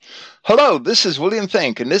Hello, this is William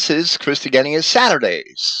Fink, and this is Christogenea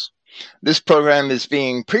Saturdays. This program is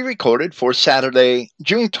being pre-recorded for Saturday,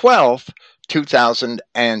 June 12th,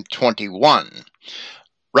 2021.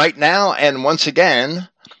 Right now, and once again,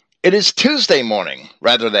 it is Tuesday morning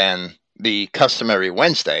rather than the customary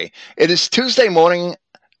Wednesday. It is Tuesday morning,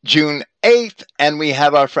 June 8th, and we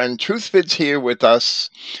have our friend TruthVid's here with us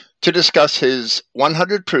to discuss his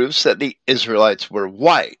 100 proofs that the Israelites were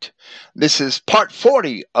white. This is part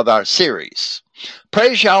 40 of our series.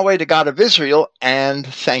 Praise Yahweh, the God of Israel, and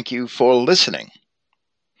thank you for listening.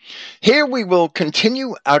 Here we will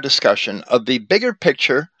continue our discussion of the bigger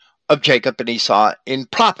picture of Jacob and Esau in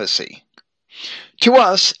prophecy. To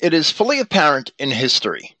us, it is fully apparent in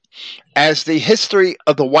history, as the history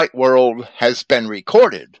of the white world has been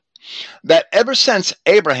recorded, that ever since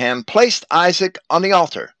Abraham placed Isaac on the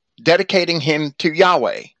altar, dedicating him to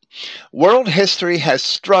Yahweh, world history has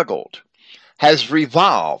struggled, has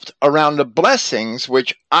revolved around the blessings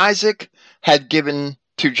which Isaac had given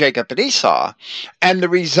to Jacob and Esau, and the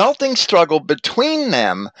resulting struggle between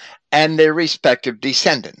them and their respective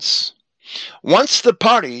descendants. Once the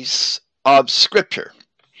parties of Scripture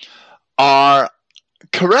are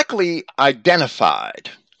correctly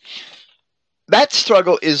identified, that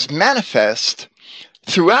struggle is manifest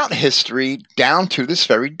throughout history down to this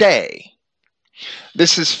very day.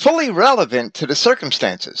 This is fully relevant to the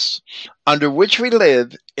circumstances under which we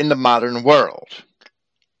live in the modern world.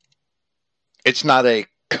 It's not a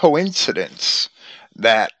coincidence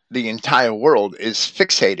that the entire world is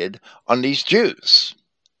fixated on these Jews.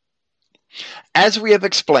 As we have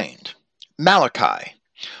explained, Malachi,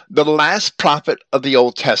 the last prophet of the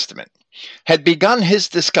Old Testament, had begun his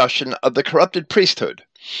discussion of the corrupted priesthood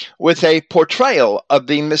with a portrayal of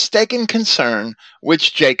the mistaken concern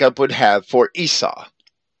which Jacob would have for Esau.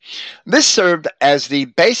 This served as the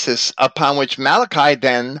basis upon which Malachi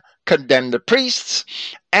then condemned the priests,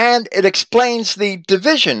 and it explains the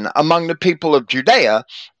division among the people of Judea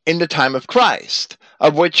in the time of Christ,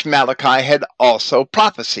 of which Malachi had also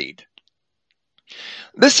prophesied.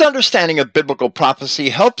 This understanding of biblical prophecy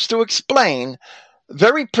helps to explain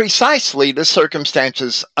very precisely the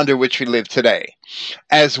circumstances under which we live today,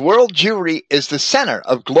 as world Jewry is the center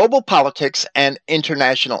of global politics and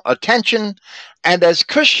international attention, and as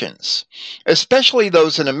Christians, especially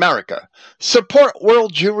those in America, support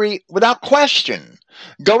world Jewry without question,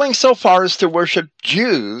 going so far as to worship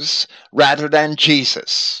Jews rather than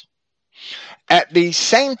Jesus. At the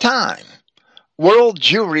same time, world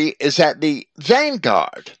Jewry is at the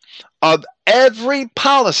vanguard of every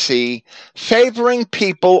policy favoring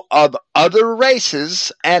people of other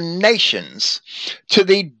races and nations to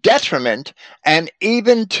the detriment and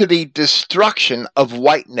even to the destruction of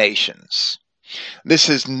white nations. This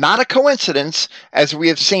is not a coincidence, as we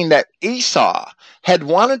have seen that Esau had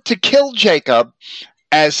wanted to kill Jacob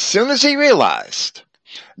as soon as he realized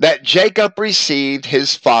that Jacob received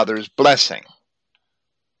his father's blessing.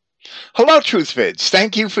 Hello, TruthVid's.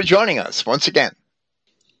 Thank you for joining us once again.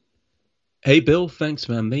 Hey Bill, thanks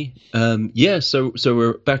for having me. So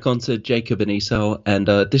we're back onto Jacob and Esau, and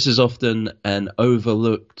this is often an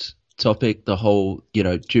overlooked topic, the whole,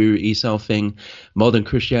 Jew-Esau thing. Modern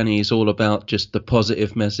Christianity is all about just the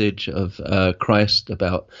positive message of Christ,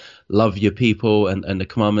 about love your people and the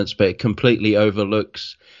commandments, but it completely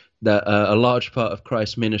overlooks that a large part of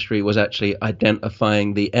Christ's ministry was actually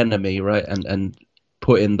identifying the enemy, right, and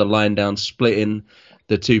putting the line down, splitting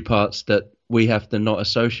the two parts that we have to not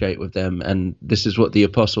associate with them. And this is what the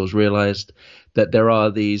apostles realized, that there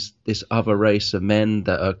are this other race of men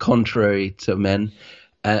that are contrary to men,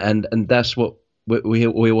 and that's what we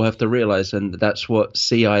all have to realize, and that's what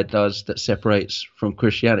CI does, that separates from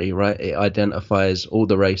Christianity, right? It identifies all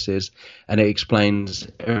the races and it explains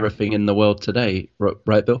everything in the world today,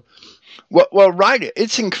 right, Bill? Well, right.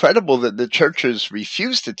 It's incredible that the churches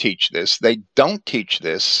refuse to teach this. They don't teach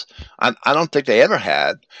this. I don't think they ever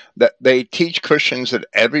had. That they teach Christians that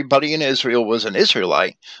everybody in Israel was an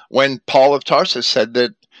Israelite, when Paul of Tarsus said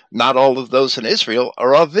that not all of those in Israel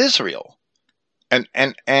are of Israel. And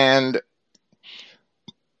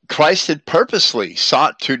Christ had purposely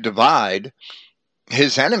sought to divide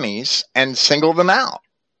his enemies and single them out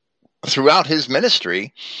throughout his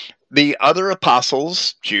ministry. The other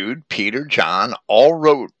apostles, Jude, Peter, John, all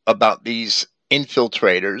wrote about these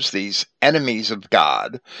infiltrators, these enemies of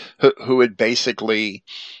God, who had basically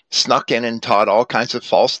snuck in and taught all kinds of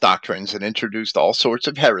false doctrines and introduced all sorts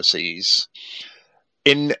of heresies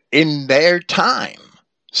in their time.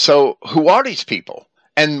 So who are these people?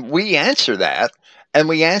 And we answer that, and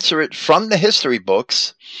we answer it from the history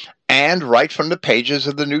books and right from the pages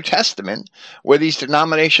of the New Testament, where these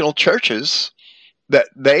denominational churches that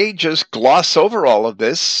they just gloss over all of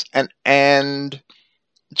this and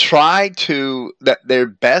try to that their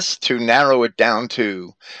best to narrow it down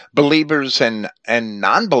to believers and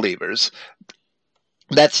non-believers.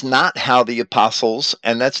 That's not how the apostles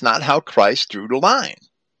and that's not how Christ drew the line.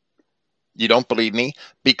 You don't believe me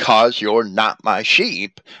because you're not my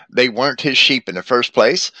sheep. They weren't his sheep in the first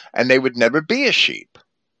place, and they would never be a sheep.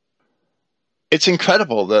 It's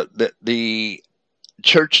incredible that the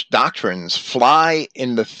church doctrines fly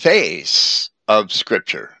in the face of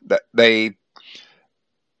Scripture, that they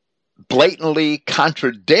blatantly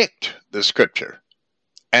contradict the Scripture,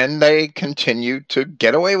 and they continue to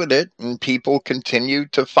get away with it, and people continue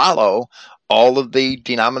to follow all of the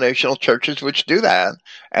denominational churches which do that,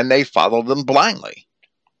 and they follow them blindly.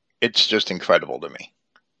 It's just incredible to me.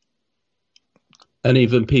 And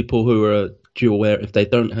even people who are due aware, if they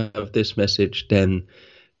don't have this message, then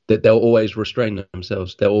that they'll always restrain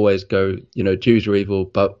themselves. They'll always go, Jews are evil,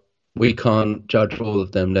 but we can't judge all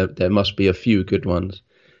of them. There must be a few good ones.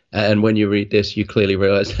 And when you read this, you clearly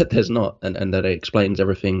realize that there's not, and that it explains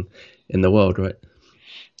everything in the world, right?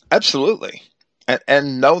 Absolutely.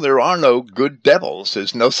 And no, there are no good devils.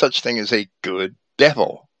 There's no such thing as a good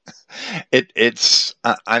devil. It's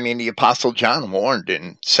the Apostle John warned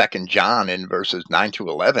in 2 John in verses 9 to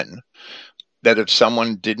 11 that if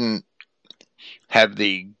someone didn't have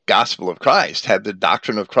the gospel of Christ, have the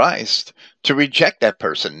doctrine of Christ, to reject that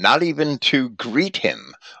person, not even to greet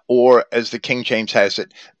him, or as the King James has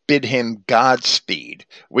it, bid him Godspeed,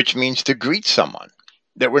 which means to greet someone.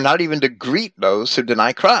 That we're not even to greet those who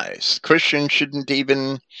deny Christ. Christians shouldn't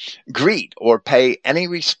even greet or pay any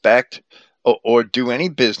respect or do any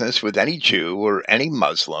business with any Jew or any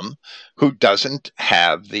Muslim who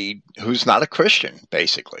who's not a Christian,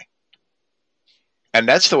 basically. And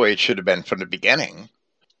that's the way it should have been from the beginning.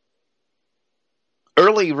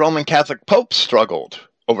 Early Roman Catholic popes struggled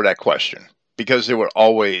over that question because there were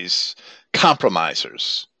always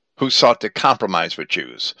compromisers who sought to compromise with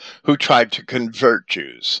Jews, who tried to convert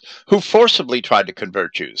Jews, who forcibly tried to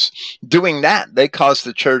convert Jews. Doing that, they caused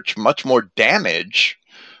the church much more damage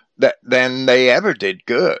than they ever did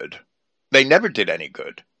good. They never did any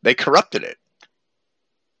good. They corrupted it.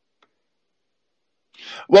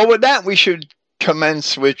 Well, with that, we should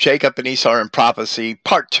commence with Jacob and Esau in Prophecy,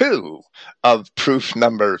 Part 2 of proof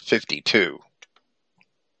number 52.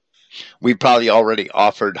 We probably already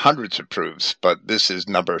offered hundreds of proofs, but this is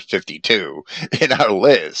number 52 in our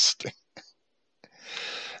list.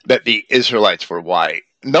 That the Israelites were white.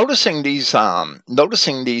 Noticing these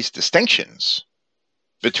distinctions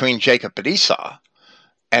between Jacob and Esau,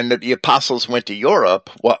 and that the apostles went to Europe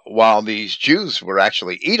while these Jews were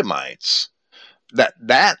actually Edomites,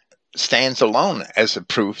 that stands alone as a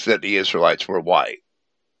proof that the Israelites were white.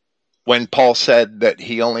 When Paul said that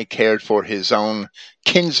he only cared for his own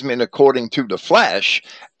kinsmen according to the flesh,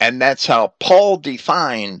 and that's how Paul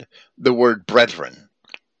defined the word brethren.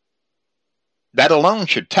 That alone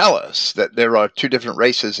should tell us that there are two different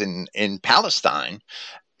races in Palestine,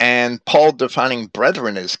 and Paul defining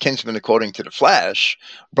brethren as kinsmen according to the flesh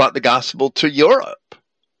brought the gospel to Europe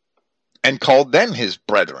and called them his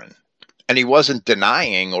brethren. And he wasn't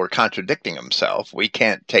denying or contradicting himself. We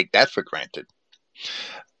can't take that for granted.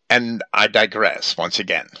 And I digress once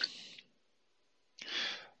again.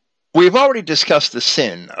 We've already discussed the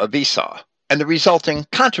sin of Esau and the resulting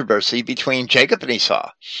controversy between Jacob and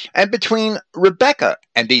Esau, and between Rebekah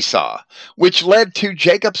and Esau, which led to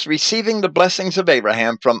Jacob's receiving the blessings of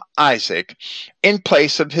Abraham from Isaac in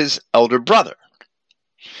place of his elder brother.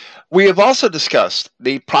 We have also discussed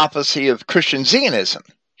the prophecy of Christian Zionism,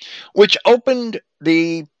 which opened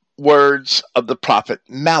the words of the prophet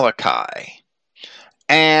Malachi,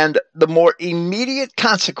 and the more immediate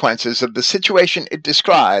consequences of the situation it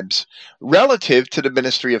describes relative to the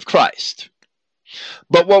ministry of Christ.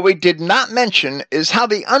 But what we did not mention is how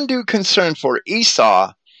the undue concern for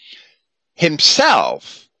Esau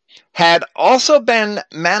himself had also been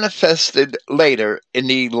manifested later in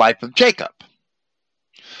the life of Jacob.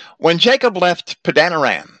 When Jacob left Padan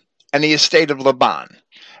Aram and the estate of Laban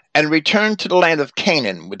and returned to the land of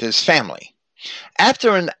Canaan with his family,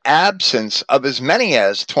 after an absence of as many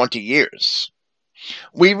as 20 years,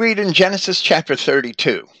 we read in Genesis chapter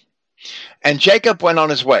 32, "And Jacob went on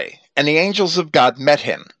his way, and the angels of God met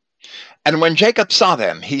him. And when Jacob saw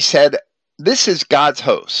them, he said, 'This is God's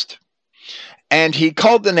host.' And he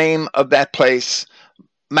called the name of that place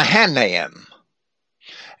Mahanaim.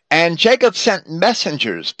 And Jacob sent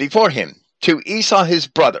messengers before him to Esau his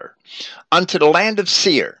brother, unto the land of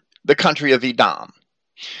Seir, the country of Edom.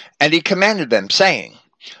 And he commanded them, saying,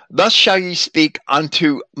 Thus shall ye speak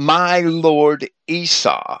unto my lord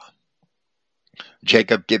Esau."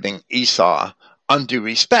 Jacob giving Esau undue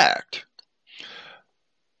respect.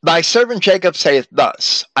 Thy servant Jacob saith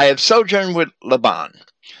thus, I have sojourned with Laban,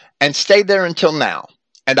 and stayed there until now,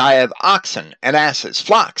 and I have oxen and asses,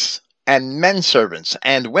 flocks, and men servants,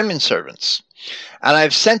 and women servants. And I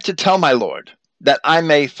have sent to tell my Lord, that I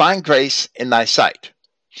may find grace in thy sight.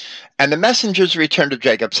 And the messengers returned to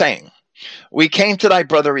Jacob, saying, We came to thy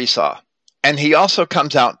brother Esau, and he also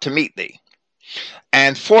comes out to meet thee,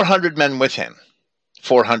 and 400 men with him,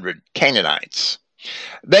 400 Canaanites.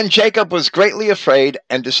 Then Jacob was greatly afraid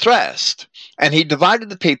and distressed, and he divided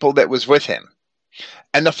the people that was with him,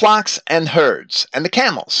 and the flocks and herds, and the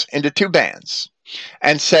camels, into 2 bands,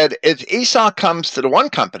 and said, If Esau comes to the one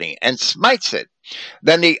company and smites it,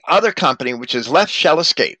 then the other company which is left shall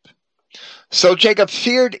escape. So Jacob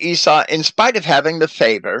feared Esau in spite of having the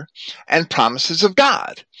favor and promises of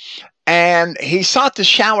God, and he sought to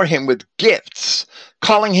shower him with gifts,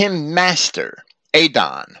 calling him Master,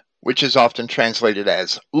 Adon, which is often translated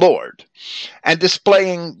as Lord, and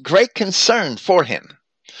displaying great concern for him.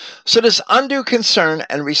 So this undue concern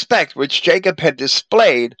and respect which Jacob had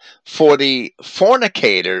displayed for the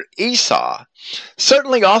fornicator Esau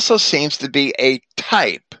certainly also seems to be a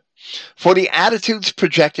type for the attitudes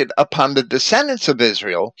projected upon the descendants of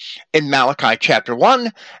Israel in Malachi chapter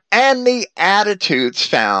 1 and the attitudes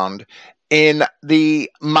found in the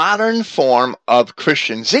modern form of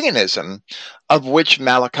Christian Zionism, of which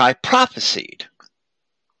Malachi prophesied.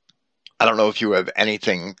 I don't know if you have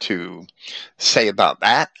anything to say about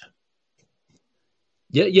that.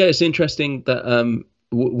 Yeah, it's interesting that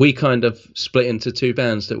we kind of split into 2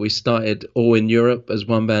 bands, that we started all in Europe as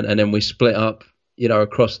one band, and then we split up,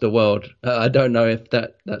 across the world. I don't know if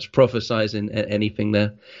that's prophesizing anything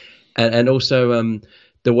there. And also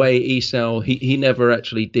the way Esau, he never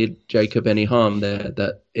actually did Jacob any harm there,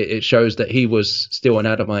 that it shows that he was still an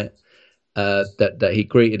Adamite, that he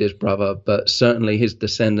greeted his brother, but certainly his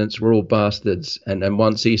descendants were all bastards, and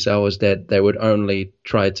once Esau was dead, they would only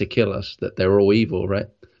try to kill us, that they were all evil, right?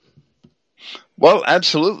 Well,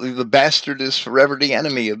 absolutely. The bastard is forever the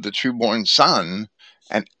enemy of the true-born son,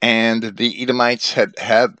 and the Edomites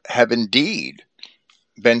have indeed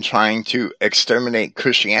been trying to exterminate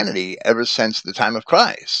Christianity ever since the time of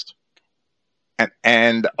Christ,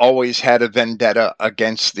 and always had a vendetta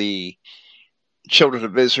against the children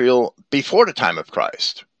of Israel before the time of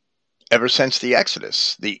Christ. Ever since the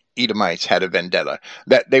Exodus, the Edomites had a vendetta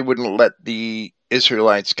that they wouldn't let the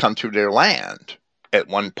Israelites come through their land at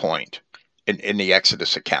one point in the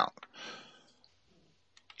Exodus account.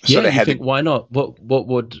 So Yeah, they you had think, why not?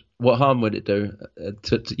 What harm would it do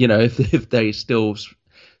if they still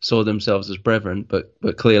saw themselves as brethren,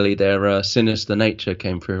 but clearly their sinister nature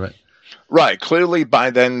came through, right? Right. Clearly, by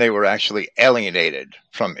then they were actually alienated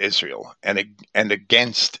from Israel and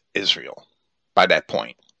against Israel by that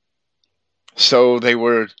point. So they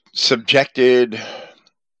were subjected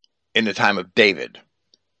in the time of David.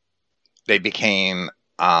 They became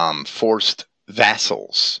forced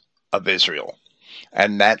vassals of Israel.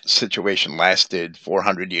 And that situation lasted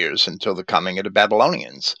 400 years until the coming of the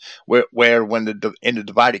Babylonians, where when in the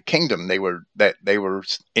divided kingdom they were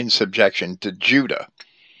in subjection to Judah.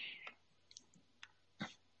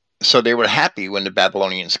 So they were happy when the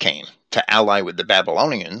Babylonians came to ally with the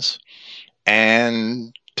Babylonians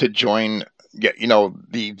and to join.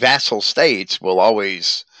 The vassal states will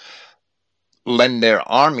always lend their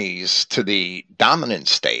armies to the dominant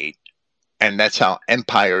state, and that's how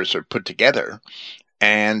empires are put together.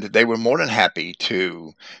 And they were more than happy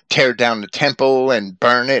to tear down the temple and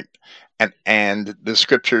burn it. And the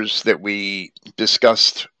scriptures that we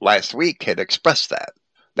discussed last week had expressed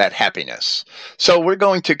that happiness. So we're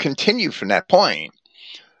going to continue from that point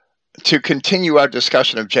to continue our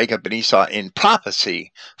discussion of Jacob and Esau in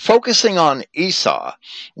prophecy. Focusing on Esau,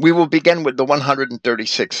 we will begin with the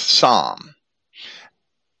 136th Psalm,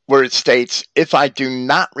 where it states, If I do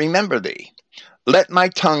not remember thee, let my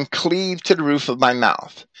tongue cleave to the roof of my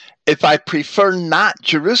mouth, if I prefer not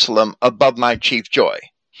Jerusalem above my chief joy.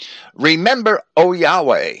 Remember, O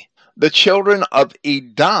Yahweh, the children of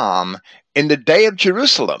Edom in the day of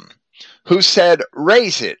Jerusalem, who said,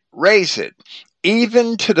 raise it,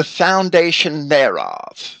 even to the foundation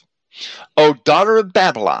thereof. O daughter of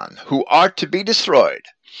Babylon, who art to be destroyed,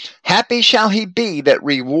 happy shall he be that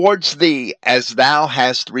rewards thee as thou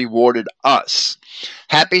hast rewarded us.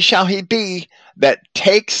 Happy shall he be that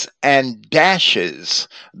takes and dashes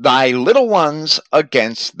thy little ones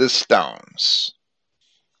against the stones.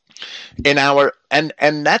 And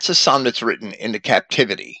that's a psalm that's written in the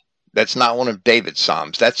captivity. That's not one of David's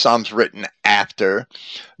psalms. That psalm's written after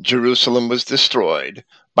Jerusalem was destroyed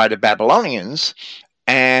by the Babylonians,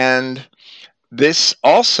 and This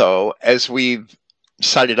also, as we've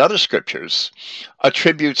cited other scriptures,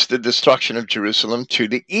 attributes the destruction of Jerusalem to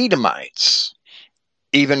the Edomites,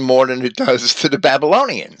 even more than it does to the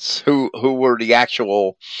Babylonians, who were the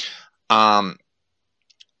actual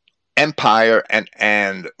empire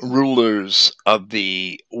and rulers of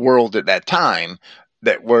the world at that time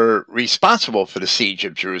that were responsible for the siege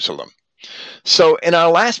of Jerusalem. So in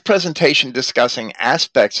our last presentation discussing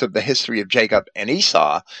aspects of the history of Jacob and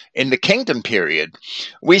Esau in the kingdom period,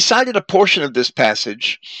 we cited a portion of this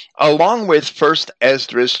passage along with 1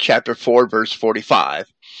 Esdras chapter 4 verse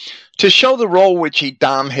 45 to show the role which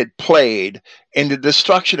Edom had played in the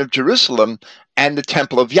destruction of Jerusalem and the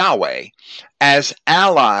temple of Yahweh as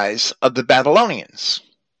allies of the Babylonians.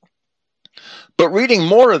 But reading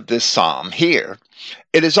more of this psalm here,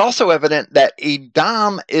 it is also evident that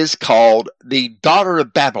Edom is called the daughter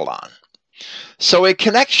of Babylon. So a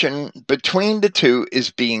connection between the two is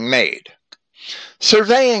being made.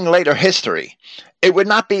 Surveying later history, it would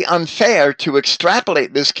not be unfair to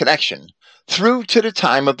extrapolate this connection through to the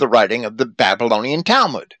time of the writing of the Babylonian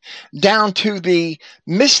Talmud, down to the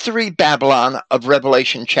mystery Babylon of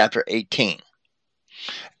Revelation chapter 18.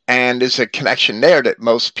 And there's a connection there that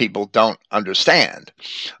most people don't understand.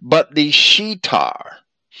 But the Shitar,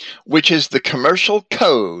 which is the commercial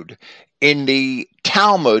code in the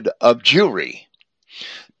Talmud of Jewry,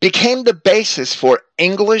 became the basis for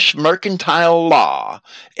English mercantile law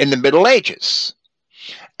in the Middle Ages.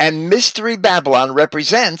 And Mystery Babylon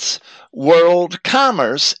represents world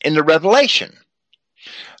commerce in the Revelation.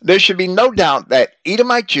 There should be no doubt that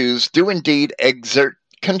Edomite Jews do indeed exert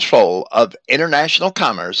control of international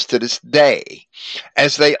commerce to this day,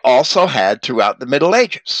 as they also had throughout the Middle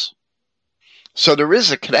Ages. So there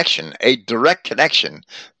is a connection, a direct connection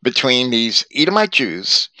between these Edomite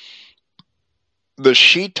Jews, the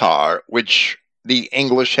Shitar, which the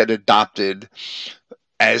English had adopted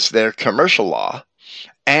as their commercial law,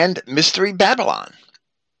 and Mystery Babylon.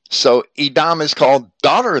 So Edom is called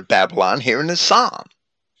daughter of Babylon here in the psalm.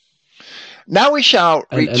 Now we shall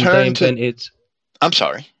return to... I'm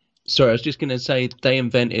sorry. Sorry, I was just going to say they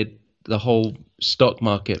invented the whole stock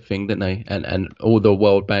market thing, didn't they? And all the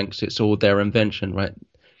world banks, it's all their invention, right?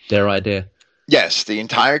 Their idea. Yes, the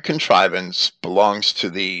entire contrivance belongs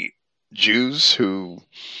to the Jews who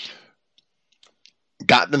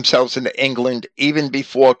got themselves into England even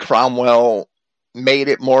before Cromwell made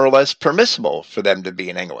it more or less permissible for them to be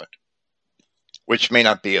in England, which may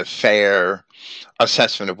not be a fair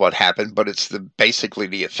assessment of what happened, but it's basically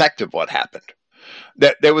the effect of what happened.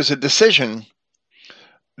 That there was a decision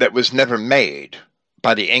that was never made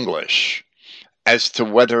by the English as to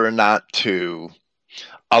whether or not to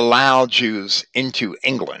allow Jews into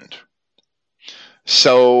England.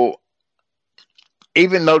 So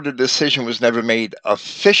even though the decision was never made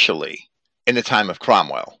officially in the time of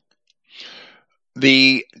Cromwell,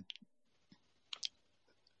 the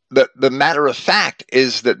matter of fact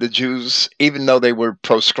is that the Jews, even though they were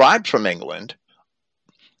proscribed from England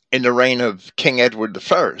in the reign of King Edward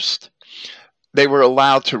I, they were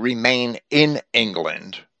allowed to remain in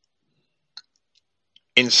England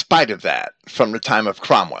in spite of that from the time of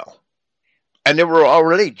Cromwell. And there were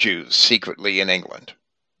already Jews secretly in England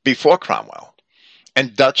before Cromwell.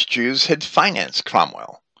 And Dutch Jews had financed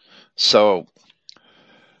Cromwell. So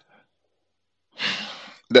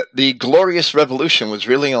the Glorious Revolution was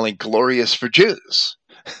really only glorious for Jews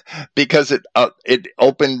because it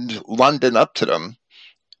opened London up to them,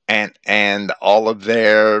 and all of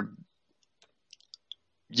their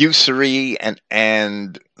usury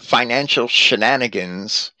and financial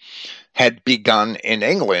shenanigans had begun in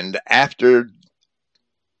England after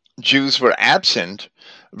Jews were absent,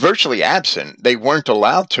 virtually absent. They weren't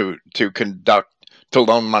allowed to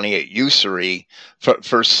loan money at usury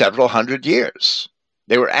for several hundred years.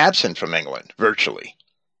 They were absent from England, virtually.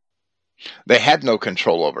 They had no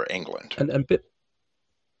control over England.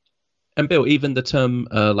 And Bill, even the term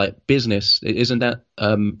like business, isn't that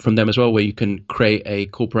from them as well, where you can create a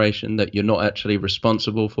corporation that you're not actually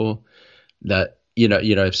responsible for? That you know,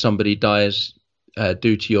 if somebody dies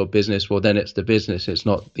due to your business, well, then it's the business, it's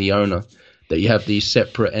not the owner. That you have these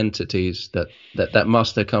separate entities that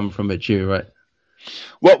must have come from a Jew, right?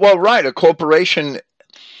 Well, right. A corporation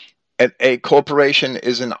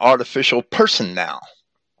is an artificial person now,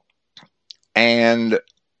 and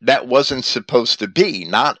that wasn't supposed to be,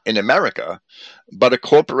 not in America, but a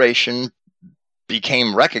corporation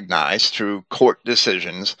became recognized through court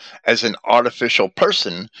decisions as an artificial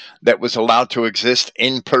person that was allowed to exist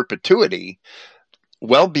in perpetuity,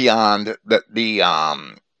 well beyond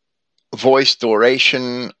the voice,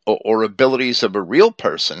 duration, or abilities of a real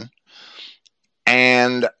person.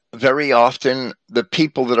 And very often the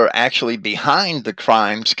people that are actually behind the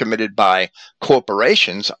crimes committed by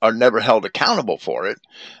corporations are never held accountable for it,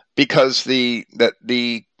 because the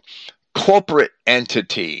corporate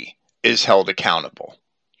entity is held accountable.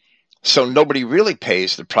 So nobody really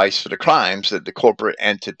pays the price for the crimes that the corporate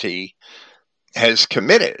entity has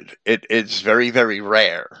committed. It's very, very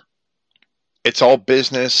rare. It's all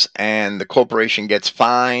business, and the corporation gets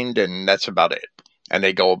fined, and that's about it. And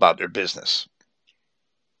they go about their business.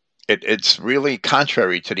 It's really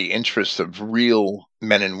contrary to the interests of real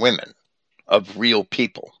men and women, of real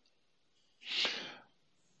people.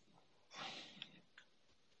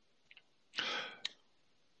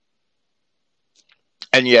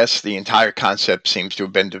 And yes, the entire concept seems to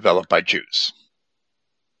have been developed by Jews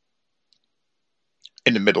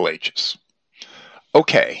in the Middle Ages.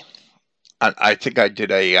 Okay, I think I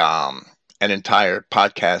did an entire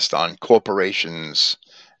podcast on corporations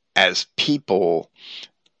as people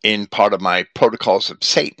in part of my Protocols of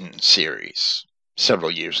Satan series several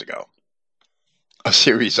years ago. A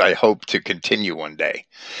series I hope to continue one day.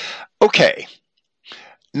 Okay,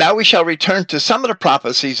 now we shall return to some of the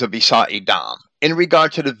prophecies of Esau Edom in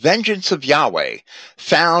regard to the vengeance of Yahweh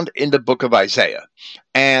found in the book of Isaiah.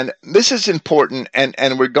 And this is important,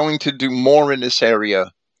 and we're going to do more in this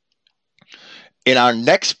area in our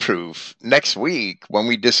next proof next week, when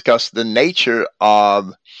we discuss the nature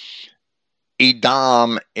of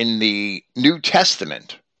Edom in the New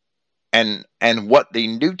Testament and what the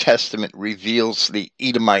New Testament reveals the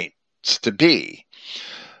Edomites to be.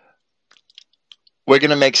 We're going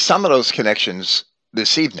to make some of those connections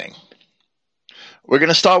this evening. We're going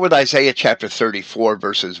to start with Isaiah chapter 34,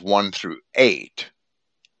 verses 1 through 8.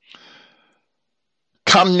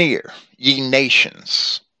 Come near, ye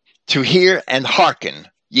nations, to hear and hearken,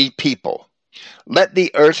 ye people. Let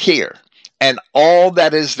the earth hear, and all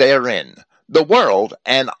that is therein, the world,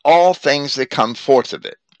 and all things that come forth of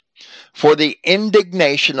it. For the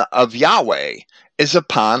indignation of Yahweh is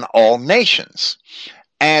upon all nations,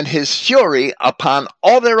 and his fury upon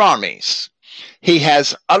all their armies. He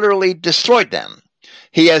has utterly destroyed them.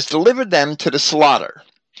 He has delivered them to the slaughter.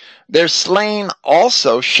 Their slain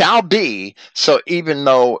also shall be, so even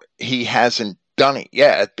though he hasn't done it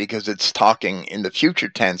yet, because it's talking in the future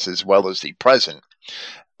tense as well as the present,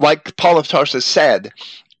 like Paul of Tarsus said,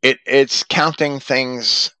 it's counting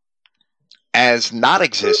things as not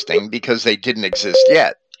existing because they didn't exist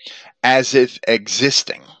yet, as if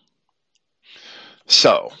existing.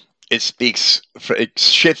 So it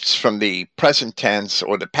shifts from the present tense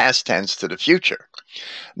or the past tense to the future.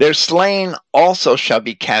 Their slain also shall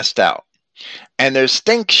be cast out, and their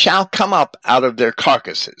stink shall come up out of their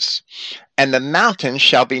carcasses, and the mountains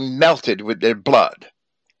shall be melted with their blood.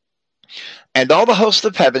 And all the host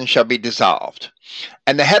of heaven shall be dissolved,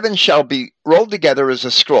 and the heavens shall be rolled together as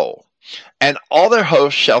a scroll, and all their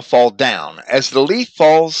hosts shall fall down, as the leaf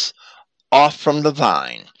falls off from the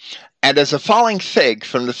vine, and as a falling fig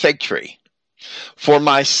from the fig tree. For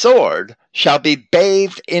my sword shall be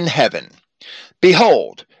bathed in heaven.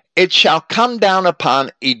 Behold, it shall come down upon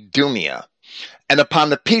Idumea, and upon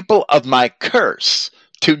the people of my curse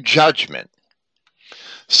to judgment.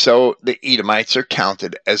 So the Edomites are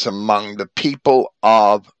counted as among the people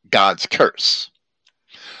of God's curse.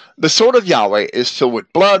 The sword of Yahweh is filled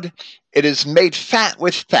with blood. It is made fat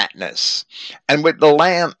with fatness, and with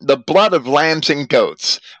the blood of lambs and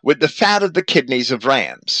goats, with the fat of the kidneys of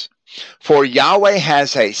rams. For Yahweh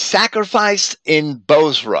has a sacrifice in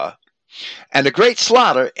Bozrah, and a great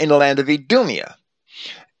slaughter in the land of Idumea.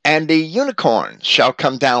 And the unicorns shall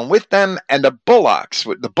come down with them, and the bullocks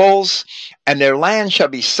with the bulls, and their land shall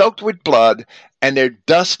be soaked with blood, and their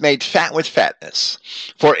dust made fat with fatness.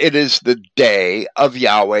 For it is the day of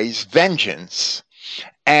Yahweh's vengeance,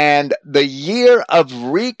 and the year of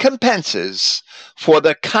recompenses for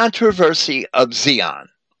the controversy of Zion.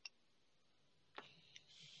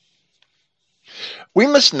 We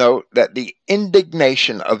must note that the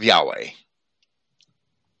indignation of Yahweh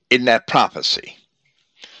in that prophecy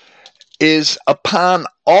is upon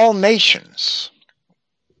all nations,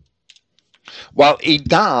 while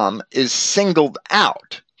Edom is singled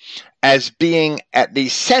out as being at the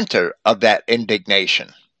center of that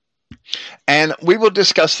indignation. And we will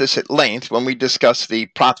discuss this at length when we discuss the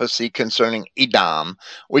prophecy concerning Edom,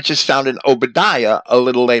 which is found in Obadiah a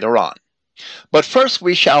little later on. But first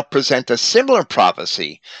we shall present a similar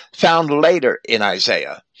prophecy found later in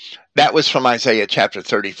Isaiah. That was from Isaiah chapter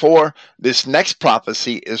 34. This next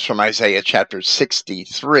prophecy is from Isaiah chapter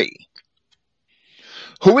 63.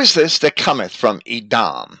 Who is this that cometh from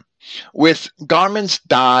Edom, with garments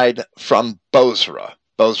dyed from Bozrah?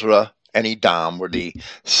 Bozrah, and Edom were the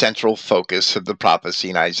central focus of the prophecy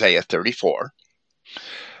in Isaiah 34.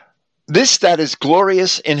 This that is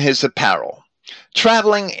glorious in his apparel,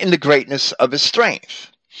 traveling in the greatness of his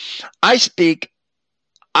strength. I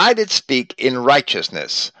did speak in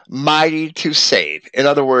righteousness, mighty to save. In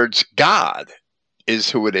other words, God is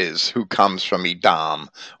who it is who comes from Edom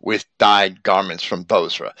with dyed garments from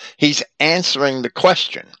Bozrah. He's answering the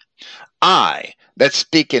question. I that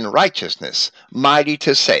speak in righteousness, mighty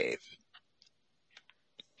to save.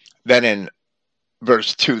 Then in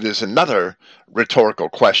verse 2, there's another rhetorical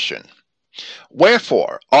question.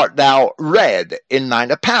 Wherefore art thou red in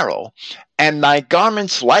thine apparel, and thy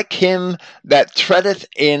garments like him that treadeth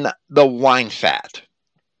in the wine fat?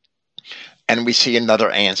 And we see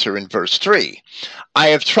another answer in verse 3. I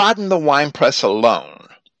have trodden the winepress alone,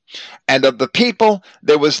 and of the people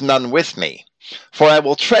there was none with me. For I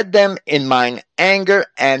will tread them in mine anger,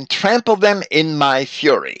 and trample them in my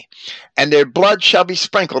fury. And their blood shall be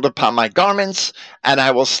sprinkled upon my garments, and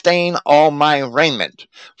I will stain all my raiment.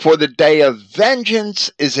 For the day of vengeance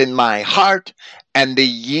is in my heart, and the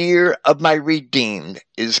year of my redeemed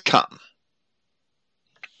is come.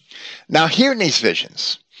 Now here in these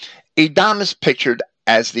visions, Edom is pictured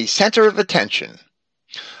as the center of attention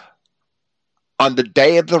on the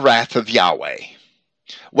day of the wrath of Yahweh,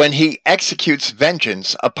 when he executes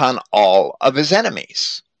vengeance upon all of his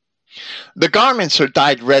enemies. The garments are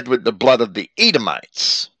dyed red with the blood of the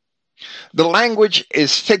Edomites. The language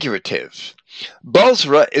is figurative.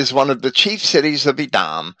 Bozrah is one of the chief cities of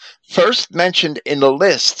Edom, first mentioned in the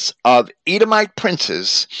lists of Edomite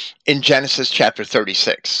princes in Genesis chapter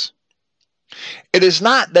 36. It is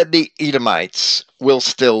not that the Edomites will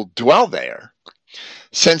still dwell there,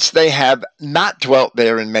 since they have not dwelt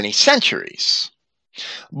there in many centuries,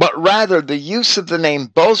 but rather the use of the name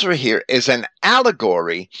Bozrah here is an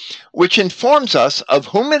allegory which informs us of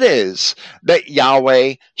whom it is that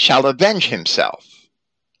Yahweh shall avenge himself.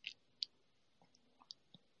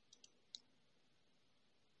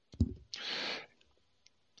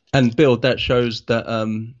 And Bill, that shows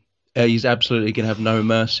that he's absolutely going to have no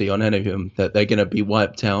mercy on any of them, that they're going to be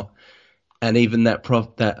wiped out. And even that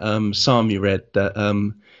psalm you read,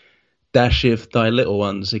 that dasheth thy little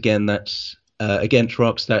ones, again, that's against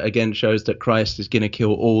rocks, that again shows that Christ is going to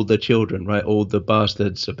kill all the children, right? All the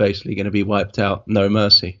bastards are basically going to be wiped out, no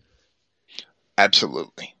mercy.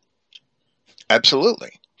 Absolutely.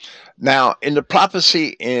 Absolutely. Now, in the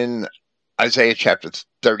prophecy in Isaiah chapter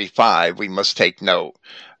 35, we must take note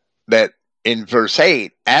that in verse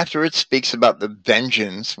 8, after it speaks about the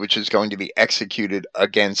vengeance which is going to be executed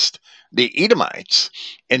against the Edomites,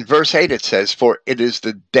 in verse 8 it says, for it is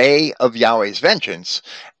the day of Yahweh's vengeance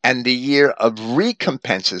and the year of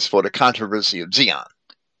recompenses for the controversy of Zion.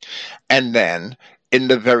 And then in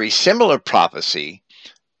the very similar prophecy,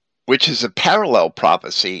 which is a parallel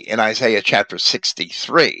prophecy in Isaiah chapter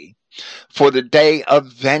 63, for the day of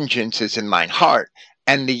vengeance is in mine heart,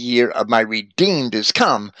 and the year of my redeemed is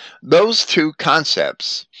come. Those two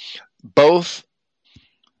concepts both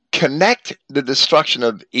connect the destruction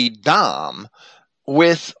of Edom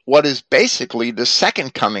with what is basically the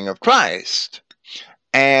second coming of Christ,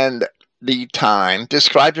 and the time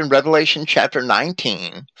described in Revelation chapter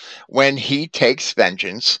 19 when he takes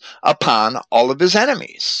vengeance upon all of his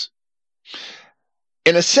enemies.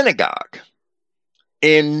 In a synagogue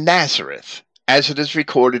in Nazareth, as it is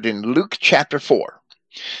recorded in Luke chapter 4,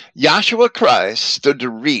 Yahshua Christ stood to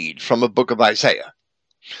read from a book of Isaiah,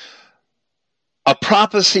 a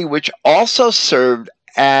prophecy which also served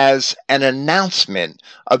as an announcement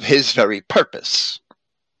of his very purpose.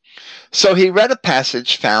 So he read a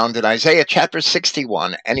passage found in Isaiah chapter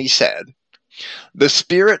 61, and he said, the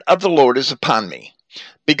Spirit of the Lord is upon me,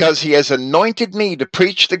 because he has anointed me to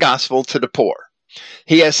preach the gospel to the poor.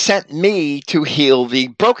 He has sent me to heal the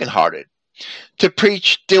brokenhearted, to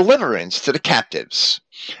preach deliverance to the captives,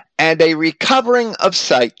 and a recovering of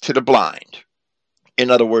sight to the blind. In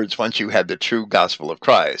other words, once you have the true gospel of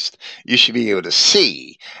Christ, you should be able to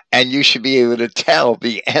see, and you should be able to tell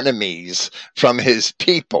the enemies from his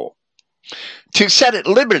people. To set at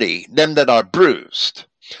liberty them that are bruised,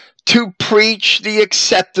 to preach the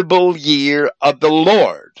acceptable year of the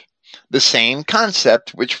Lord. The same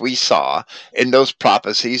concept which we saw in those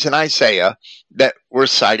prophecies in Isaiah that were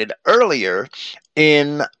cited earlier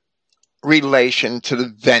in relation to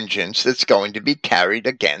the vengeance that's going to be carried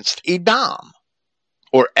against Edom,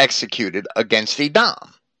 or executed against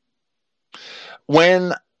Edom.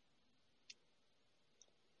 When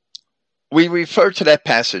we refer to that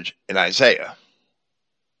passage in Isaiah,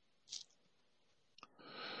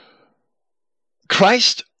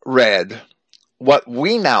 Christ read what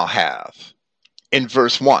we now have in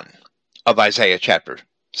verse 1. of Isaiah chapter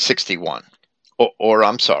 61. Or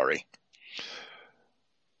I'm sorry,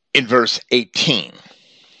 in verse 18.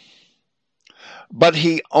 But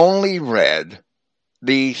he only read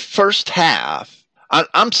the first half.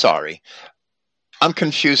 I'm sorry, I'm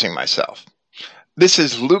confusing myself. This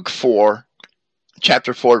is Luke 4,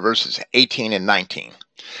 chapter 4, verses 18 and 19.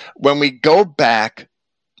 When we go back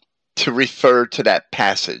to refer to that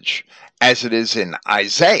passage as it is in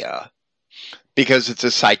Isaiah, because it's a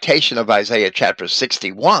citation of Isaiah chapter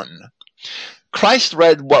 61, Christ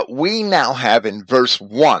read what we now have in verse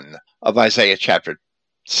 1 of Isaiah chapter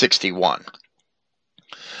 61.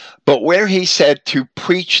 But where he said to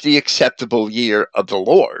preach the acceptable year of the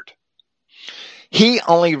Lord, he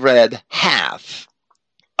only read half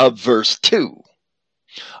of verse 2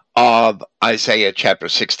 of Isaiah chapter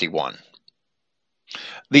 61.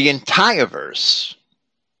 The entire verse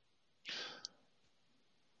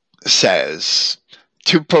says,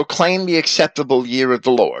 to proclaim the acceptable year of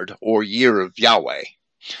the Lord, or year of Yahweh,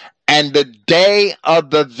 and the day of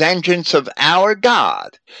the vengeance of our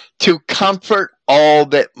God, to comfort all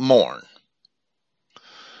that mourn.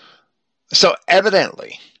 So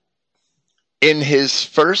evidently, in his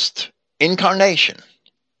first incarnation,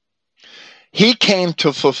 he came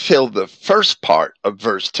to fulfill the first part of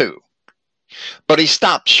verse 2. But he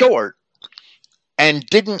stopped short and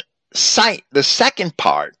didn't cite the second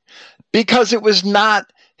part because it was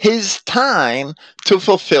not his time to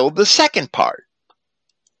fulfill the second part.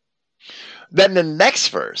 Then the next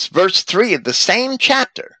verse, verse 3 of the same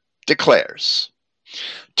chapter, declares,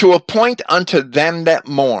 to appoint unto them that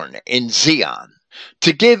mourn in Zion,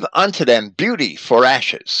 to give unto them beauty for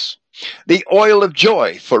ashes, the oil of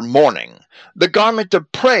joy for mourning, the garment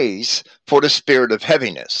of praise for the spirit of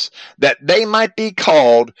heaviness, that they might be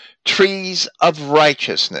called trees of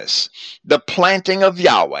righteousness, the planting of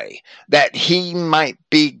Yahweh, that he might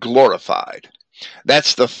be glorified.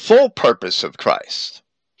 That's the full purpose of Christ.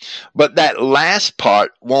 But that last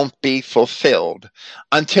part won't be fulfilled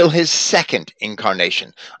until his second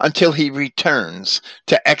incarnation, until he returns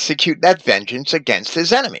to execute that vengeance against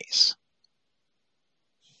his enemies.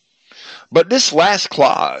 But this last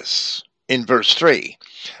clause in verse 3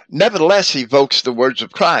 nevertheless evokes the words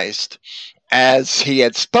of Christ as he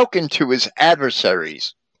had spoken to his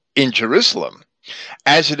adversaries in Jerusalem,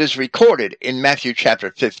 as it is recorded in Matthew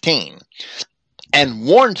chapter 15, and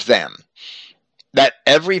warned them that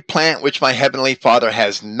every plant which my heavenly Father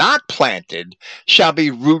has not planted shall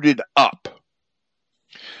be rooted up.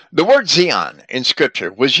 The word Zion in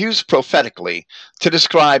Scripture was used prophetically to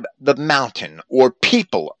describe the mountain or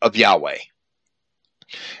people of Yahweh,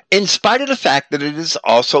 in spite of the fact that it is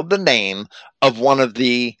also the name of one of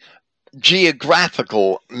the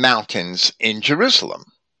geographical mountains in Jerusalem.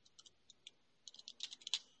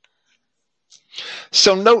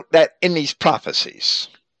 So note that in these prophecies,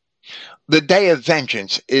 the day of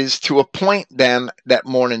vengeance is to appoint them that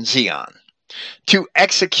mourn in Zion, to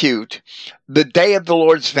execute the day of the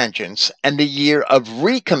Lord's vengeance and the year of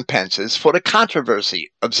recompenses for the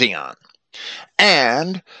controversy of Zion.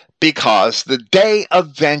 And because the day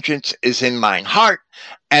of vengeance is in mine heart,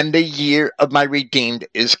 and the year of my redeemed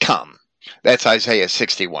is come. That's Isaiah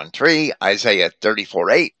 61:3, Isaiah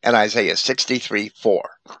 34:8, and Isaiah 63:4.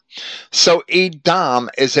 So Edom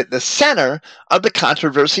is at the center of the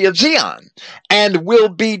controversy of Zion, and will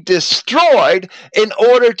be destroyed in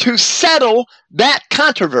order to settle that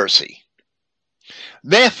controversy.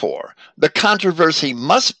 Therefore, the controversy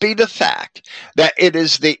must be the fact that it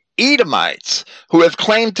is the Edomites who have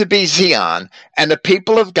claimed to be Zion and the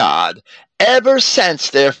people of God ever since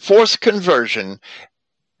their forced conversion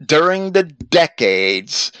during the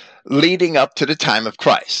decades leading up to the time of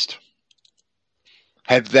Christ.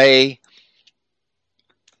 Have they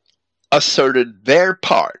asserted their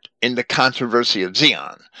part in the controversy of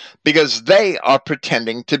Zion? Because they are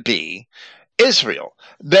pretending to be Israel.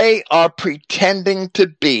 They are pretending to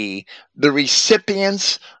be the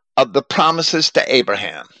recipients of the promises to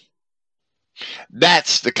Abraham.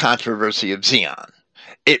 That's the controversy of Zion.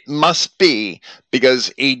 It must be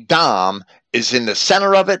because Edom is in the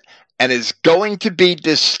center of it and is going to be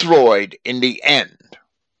destroyed in the end.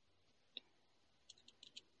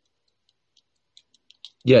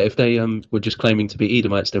 Yeah, if they were just claiming to be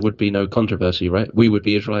Edomites, there would be no controversy, right? We would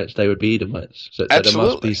be Israelites, they would be Edomites. So there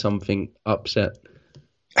must be something upset.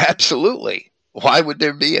 Absolutely. Why would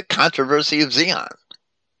there be a controversy of Zion?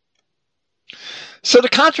 So the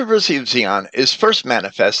controversy of Zion is first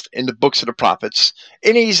manifest in the books of the prophets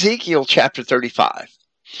in Ezekiel chapter 35,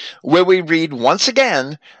 where we read once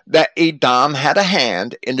again that Edom had a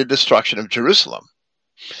hand in the destruction of Jerusalem.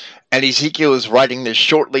 And Ezekiel is writing this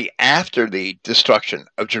shortly after the destruction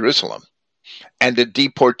of Jerusalem. and the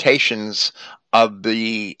deportations of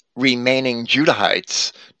the remaining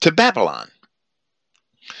Judahites to Babylon.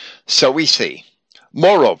 So we see,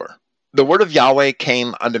 moreover, the word of Yahweh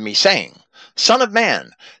came unto me, saying, Son of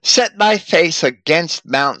man, set thy face against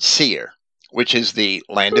Mount Seir, which is the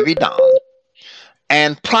land of Edom,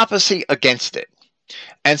 and prophesy against it,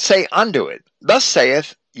 and say unto it, Thus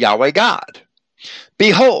saith Yahweh God,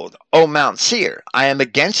 Behold, O Mount Seir, I am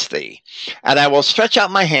against thee, and I will stretch out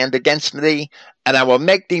my hand against thee, and I will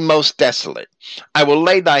make thee most desolate. I will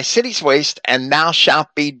lay thy cities waste, and thou shalt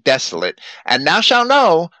be desolate, and thou shalt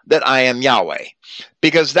know that I am Yahweh,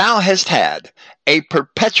 because thou hast had a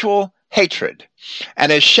perpetual hatred,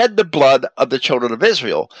 and hast shed the blood of the children of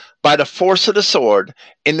Israel by the force of the sword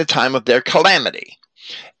in the time of their calamity,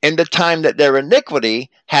 in the time that their iniquity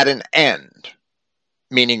had an end,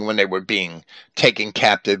 meaning when they were being taken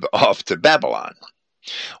captive off to Babylon.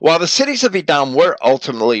 While the cities of Edom were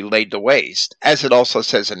ultimately laid to waste, as it also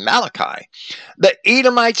says in Malachi, the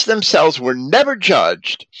Edomites themselves were never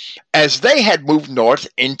judged, as they had moved north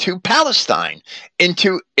into Palestine,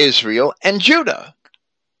 into Israel and Judah.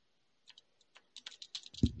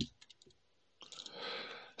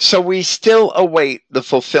 So we still await the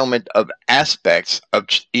fulfillment of aspects of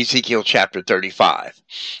Ezekiel chapter 35,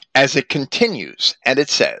 as it continues, and it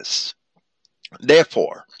says,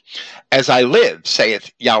 Therefore, as I live,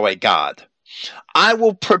 saith Yahweh God, I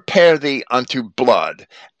will prepare thee unto blood,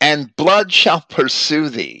 and blood shall pursue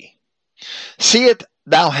thee. Seeth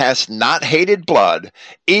thou hast not hated blood,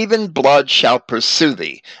 even blood shall pursue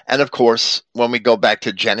thee. And of course, when we go back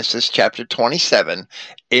to Genesis chapter 27,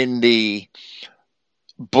 in the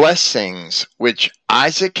blessings which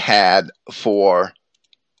Isaac had for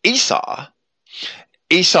Esau,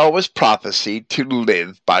 Esau was prophesied to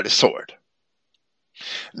live by the sword.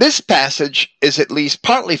 This passage is at least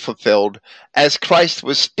partly fulfilled as Christ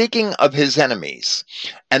was speaking of his enemies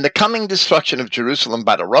and the coming destruction of Jerusalem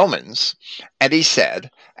by the Romans, and he said,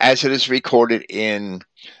 as it is recorded in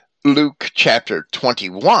Luke chapter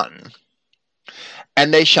 21,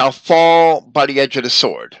 And they shall fall by the edge of the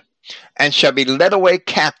sword, and shall be led away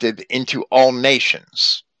captive into all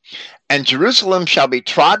nations. And Jerusalem shall be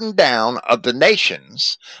trodden down of the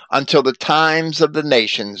nations until the times of the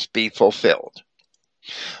nations be fulfilled.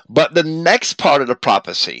 But the next part of the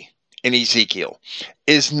prophecy in Ezekiel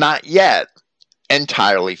is not yet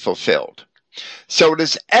entirely fulfilled. So it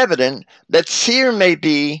is evident that Seir may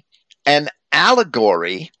be an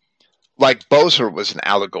allegory, like Bozrah was an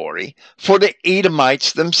allegory, for the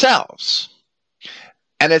Edomites themselves.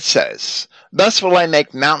 And it says, Thus will I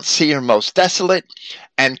make Mount Seir most desolate,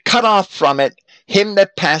 and cut off from it him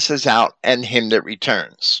that passes out and him that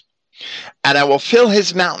returns. And I will fill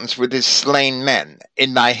his mountains with his slain men,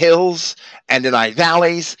 in thy hills, and in thy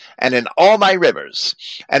valleys, and in all thy rivers,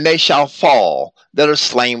 and they shall fall that are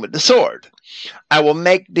slain with the sword. I will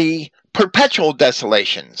make thee perpetual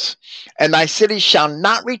desolations, and thy cities shall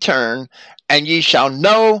not return, and ye shall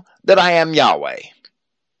know that I am Yahweh.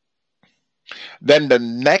 Then the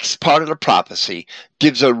next part of the prophecy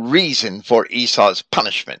gives a reason for Esau's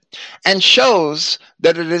punishment and shows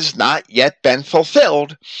that it has not yet been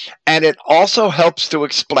fulfilled, and it also helps to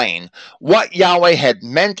explain what Yahweh had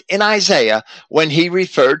meant in Isaiah when he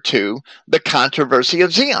referred to the controversy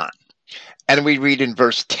of Zion. And we read in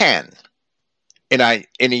verse 10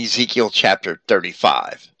 in Ezekiel chapter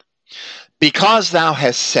 35, Because thou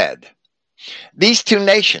hast said, These two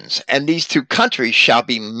nations and these two countries shall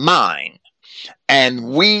be mine, and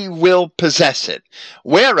we will possess it.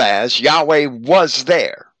 Whereas Yahweh was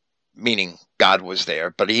there, meaning God was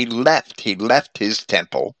there, but he left his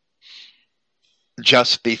temple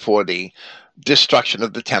just before the destruction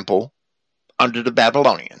of the temple under the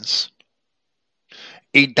Babylonians.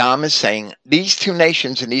 Edom is saying, these two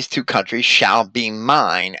nations and these two countries shall be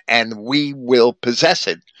mine, and we will possess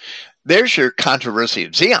it. There's your controversy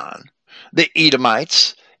of Zion. The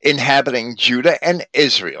Edomites inhabiting Judah and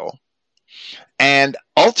Israel, and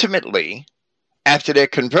ultimately, after their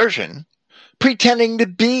conversion, pretending to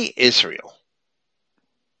be Israel.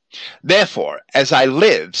 Therefore, as I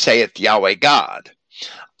live, saith Yahweh God,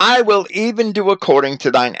 I will even do according to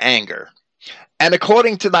thine anger, and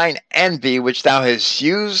according to thine envy which thou hast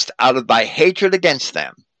used out of thy hatred against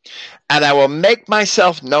them. And I will make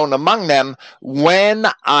myself known among them when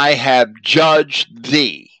I have judged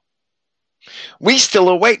thee. We still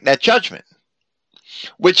await that judgment,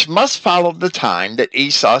 which must follow the time that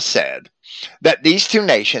Esau said that these two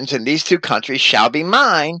nations and these two countries shall be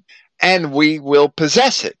mine, and we will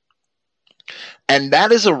possess it. And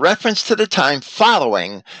that is a reference to the time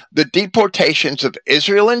following the deportations of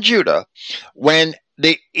Israel and Judah, when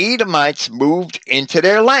the Edomites moved into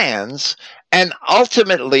their lands and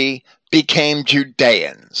ultimately became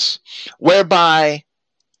Judeans, whereby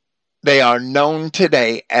they are known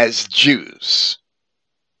today as Jews.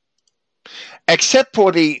 Except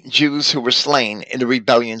for the Jews who were slain in the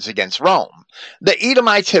rebellions against Rome, the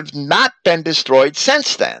Edomites have not been destroyed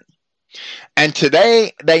since then. And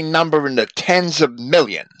today they number in the tens of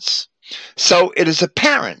millions. So it is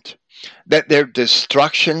apparent that their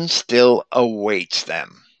destruction still awaits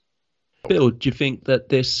them. Bill, do you think that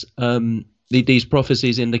these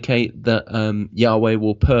prophecies indicate that Yahweh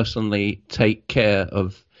will personally take care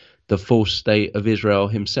of the false state of Israel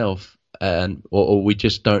himself, or we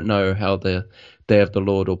just don't know how the day of the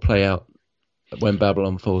Lord will play out when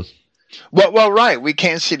Babylon falls? Well, right. We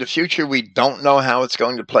can't see the future. We don't know how it's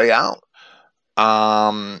going to play out.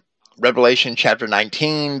 Revelation chapter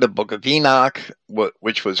 19, the book of Enoch,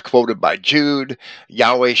 which was quoted by Jude,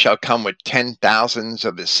 Yahweh shall come with 10,000s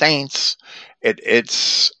of his saints.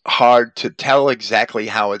 It's hard to tell exactly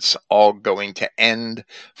how it's all going to end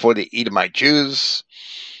for the Edomite Jews.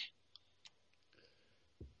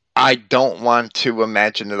 I don't want to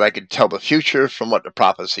imagine that I could tell the future from what the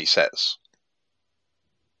prophecy says.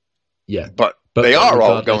 Yeah. But they are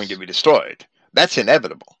all going to be destroyed. That's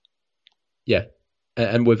inevitable. Yeah.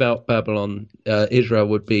 And without Babylon, Israel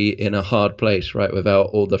would be in a hard place, right? Without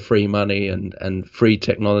all the free money and free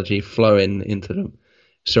technology flowing into them,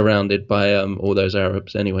 surrounded by all those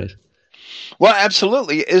Arabs anyways. Well,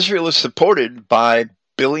 absolutely. Israel is supported by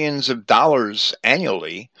billions of dollars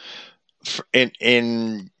annually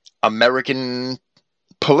in American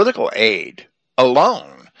political aid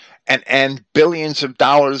alone, and billions of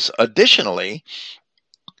dollars additionally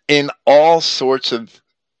in all sorts of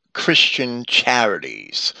Christian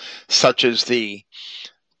charities, such as the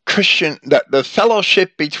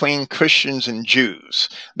fellowship between Christians and Jews,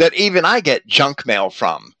 that even I get junk mail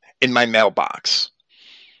from in my mailbox.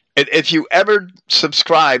 If you ever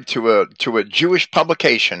subscribe to a Jewish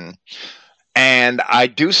publication, and I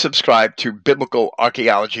do subscribe to Biblical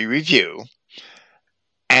Archaeology Review,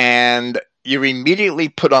 and you're immediately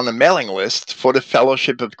put on the mailing list for the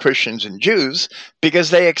Fellowship of Christians and Jews, because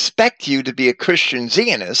they expect you to be a Christian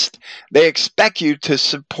Zionist. They expect you to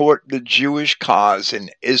support the Jewish cause in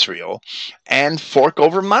Israel and fork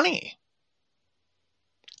over money.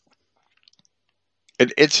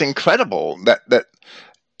 It's incredible that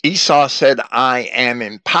Esau said, I am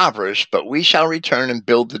impoverished, but we shall return and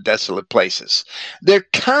build the desolate places. They're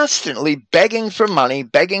constantly begging for money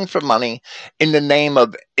in the name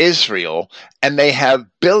of Israel, and they have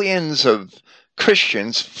billions of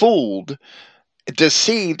Christians fooled,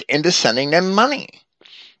 deceived into sending them money.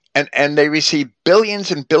 And they receive billions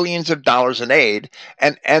and billions of dollars in aid,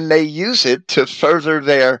 and they use it to further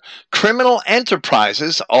their criminal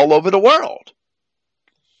enterprises all over the world.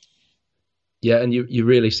 Yeah, and you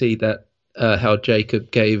really see that how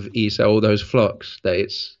Jacob gave Esau all those flocks, that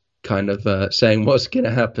it's kind of saying what's going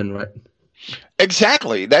to happen, right?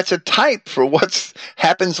 Exactly. That's a type for what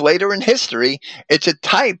happens later in history. It's a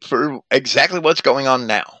type for exactly what's going on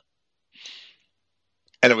now.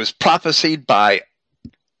 And it was prophesied by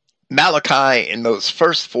Malachi in those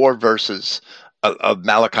first 4 verses of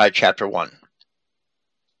Malachi chapter 1.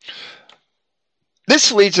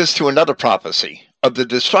 This leads us to another prophecy of the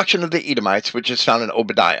destruction of the Edomites, which is found in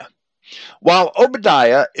Obadiah. While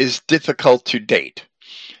Obadiah is difficult to date,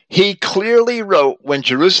 he clearly wrote when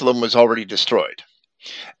Jerusalem was already destroyed,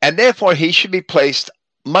 and therefore he should be placed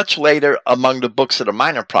much later among the books of the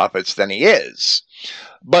minor prophets than he is,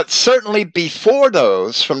 but certainly before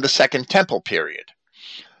those from the Second Temple period.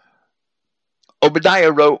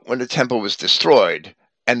 Obadiah wrote when the temple was destroyed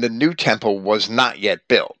and the new temple was not yet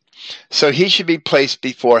built. So he should be placed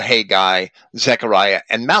before Haggai, Zechariah,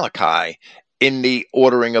 and Malachi in the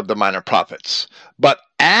ordering of the minor prophets. But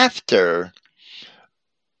after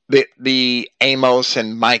the Amos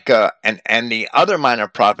and Micah and the other minor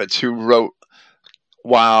prophets who wrote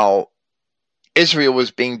while Israel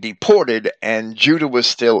was being deported and Judah was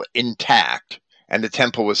still intact and the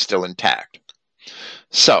temple was still intact.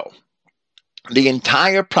 So the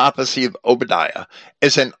entire prophecy of Obadiah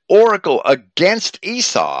is an oracle against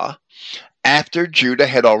Esau after Judah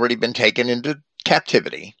had already been taken into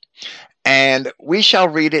captivity. And we shall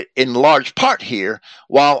read it in large part here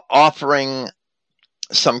while offering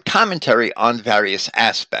some commentary on various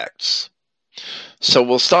aspects. So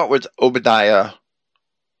we'll start with Obadiah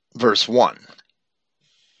verse 1.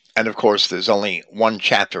 And of course, there's only one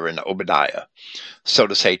chapter in Obadiah. So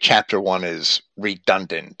to say, chapter 1 is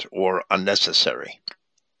redundant or unnecessary.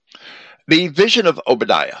 The vision of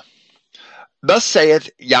Obadiah. Thus saith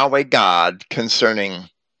Yahweh God concerning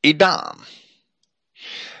Edom.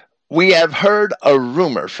 We have heard a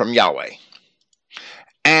rumor from Yahweh.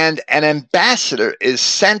 and an ambassador is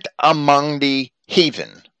sent among the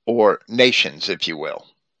heathen, or nations, if you will.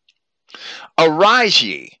 Arise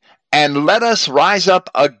ye, and let us rise up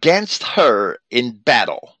against her in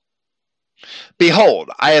battle. Behold,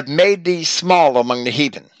 I have made thee small among the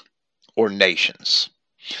heathen, or nations.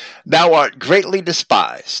 Thou art greatly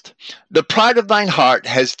despised. The pride of thine heart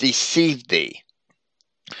has deceived thee.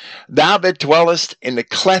 Thou that dwellest in the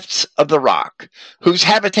clefts of the rock, whose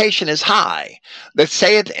habitation is high, that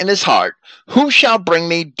saith in his heart, who shall bring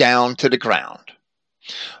me down to the ground?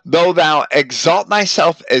 Though thou exalt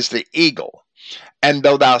thyself as the eagle, and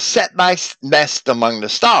though thou set thy nest among the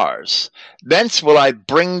stars, thence will I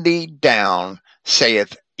bring thee down,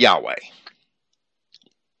 saith Yahweh.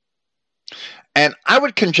 And I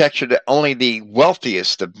would conjecture that only the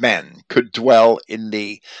wealthiest of men could dwell in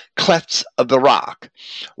the clefts of the rock,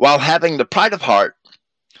 while having the pride of heart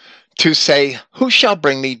to say, who shall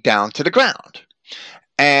bring me down to the ground?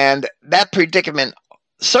 And that predicament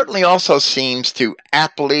certainly also seems to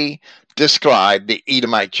aptly describe the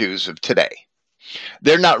Edomite Jews of today.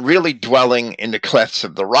 They're not really dwelling in the clefts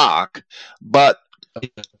of the rock, but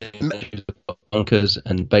bunkers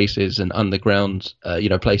and bases and underground,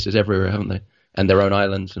 places everywhere, haven't they? And their own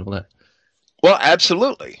islands and all that. Well,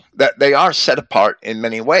 absolutely. That they are set apart in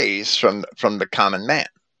many ways from the common man.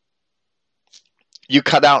 You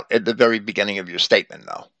cut out at the very beginning of your statement,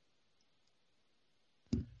 though.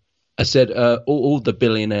 I said all the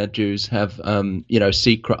billionaire Jews have,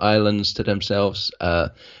 secret islands to themselves,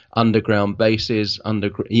 underground bases,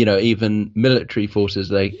 even military forces,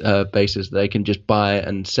 bases they can just buy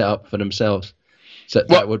and set up for themselves. So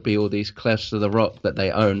that would be all these clefts of the rock that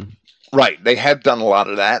they own. Right. They have done a lot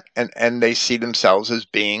of that, and they see themselves as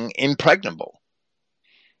being impregnable.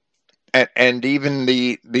 And even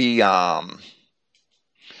the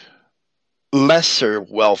lesser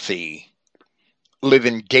wealthy live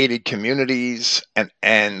in gated communities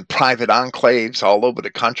and private enclaves all over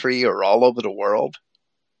the country or all over the world.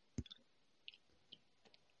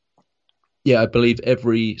 Yeah, I believe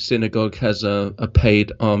every synagogue has a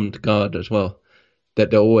paid armed guard as well. That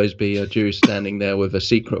there'll always be a Jew standing there with a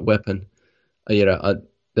secret weapon. That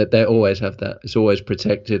they always have that. It's always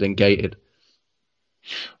protected and gated.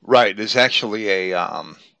 Right. There's actually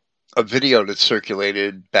a video that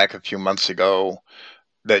circulated back a few months ago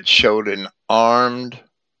that showed an armed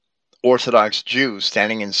Orthodox Jew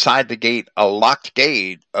standing inside the gate, a locked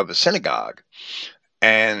gate of a synagogue,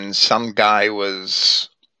 and some guy was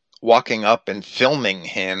walking up and filming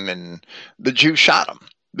him, and the Jew shot him.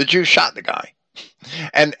 The Jew shot the guy.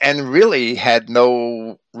 And really had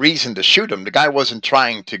no reason to shoot him. The guy wasn't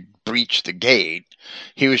trying to breach the gate.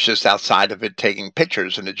 He was just outside of it taking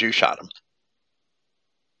pictures, and the Jew shot him.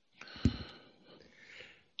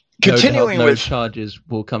 Continuing no with charges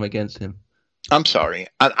will come against him. I'm sorry.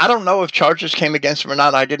 I don't know if charges came against him or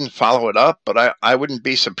not. I didn't follow it up, but I wouldn't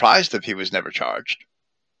be surprised if he was never charged.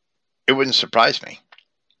 It wouldn't surprise me.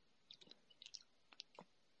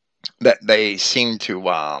 That they seem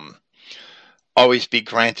to always be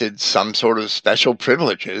granted some sort of special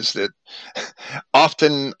privileges that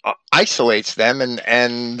often isolates them,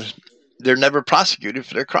 and they're never prosecuted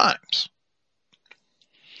for their crimes.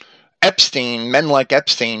 Men like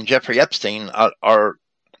Epstein, Jeffrey Epstein, are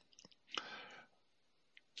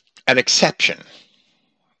an exception,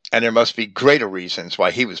 and there must be greater reasons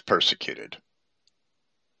why he was persecuted.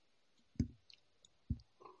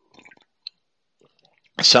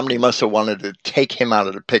 Somebody must have wanted to take him out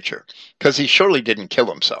of the picture, because he surely didn't kill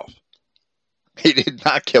himself. He did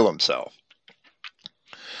not kill himself.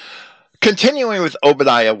 Continuing with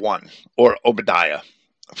Obadiah 1, or Obadiah,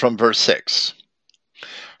 from verse 6.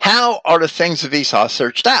 How are the things of Esau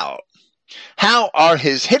searched out? How are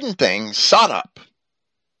his hidden things sought up?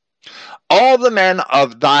 All the men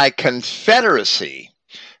of thy confederacy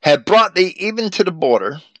have brought thee even to the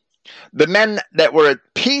border. The men that were at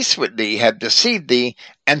peace with thee have deceived thee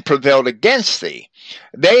and prevailed against thee.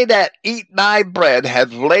 They that eat thy bread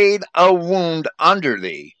have laid a wound under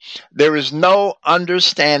thee. There is no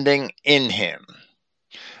understanding in him.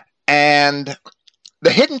 And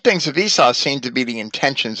the hidden things of Esau seem to be the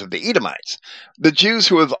intentions of the Edomites, the Jews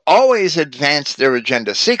who have always advanced their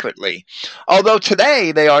agenda secretly, although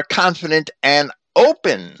today they are confident and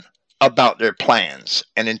open about their plans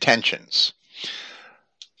and intentions.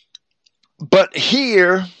 But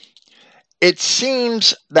here, it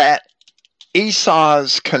seems that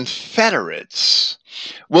Esau's confederates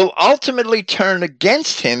will ultimately turn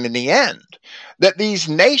against him in the end. That these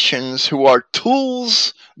nations who are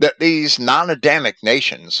tools, that these non-Adamic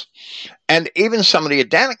nations, and even some of the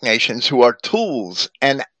Adamic nations who are tools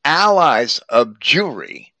and allies of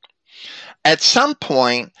Jewry, at some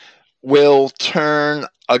point will turn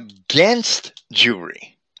against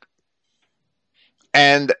Jewry.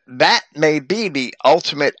 And that may be the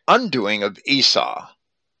ultimate undoing of Esau.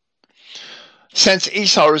 Since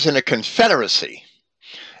Esau is in a confederacy,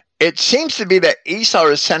 it seems to be that Esau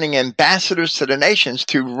is sending ambassadors to the nations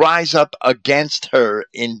to rise up against her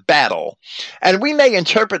in battle. And we may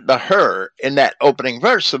interpret the her in that opening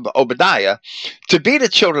verse of Obadiah to be the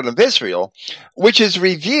children of Israel, which is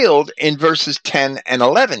revealed in verses 10 and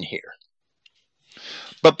 11 here.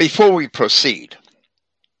 But before we proceed,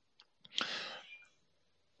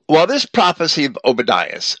 while this prophecy of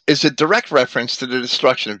Obadiah's is a direct reference to the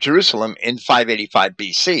destruction of Jerusalem in 585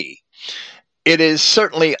 BC, it is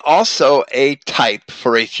certainly also a type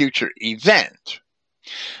for a future event.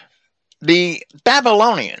 The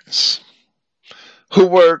Babylonians, who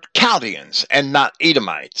were Chaldeans and not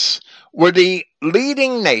Edomites, were the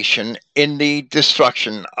leading nation in the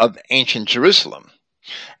destruction of ancient Jerusalem,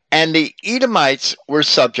 and the Edomites were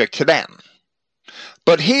subject to them.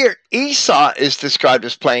 But here Esau is described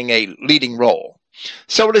as playing a leading role.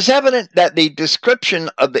 So it is evident that the description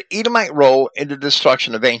of the Edomite role in the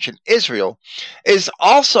destruction of ancient Israel is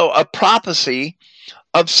also a prophecy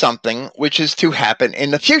of something which is to happen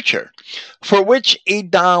in the future, for which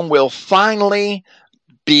Edom will finally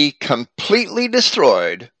be completely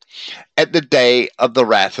destroyed at the day of the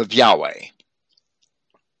wrath of Yahweh,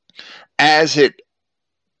 as it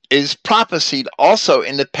is prophesied also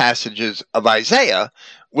in the passages of Isaiah,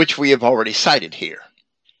 which we have already cited here.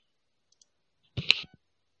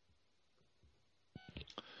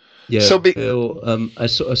 Yeah, so Bill, I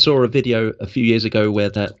saw a video a few years ago where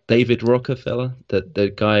that David Rockefeller,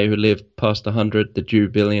 the guy who lived past 100, the Jew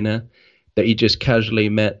billionaire, that he just casually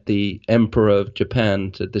met the Emperor of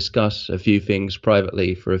Japan to discuss a few things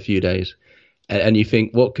privately for a few days. And you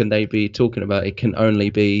think, what can they be talking about? It can only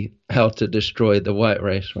be how to destroy the white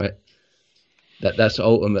race, right? That's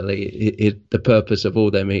ultimately the purpose of all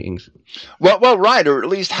their meetings. Well, right, or at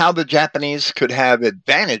least how the Japanese could have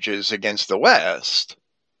advantages against the West.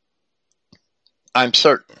 I'm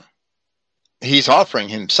certain he's offering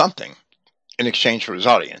him something in exchange for his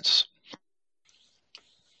audience.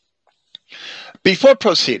 Before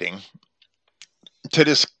proceeding to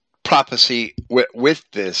this prophecy, with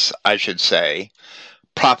this, I should say,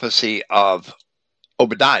 prophecy of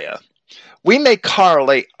Obadiah, we may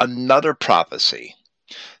correlate another prophecy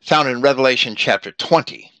found in Revelation chapter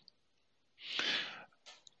 20.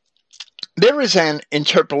 There is an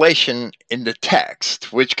interpolation in the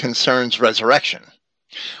text which concerns resurrection,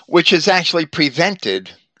 which has actually prevented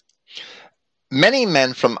many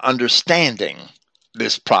men from understanding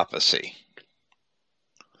this prophecy.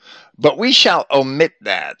 But we shall omit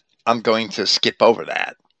that. I'm going to skip over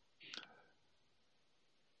that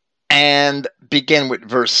and begin with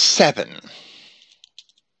verse 7.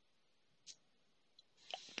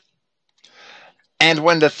 And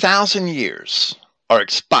when the 1,000 years are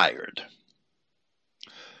expired,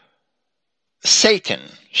 Satan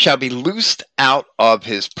shall be loosed out of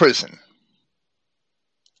his prison,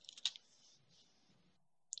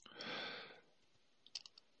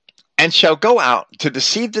 and shall go out to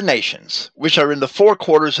deceive the nations which are in the four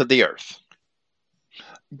quarters of the earth,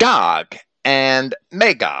 Gog and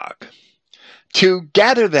Magog, to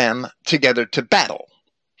gather them together to battle,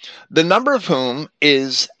 the number of whom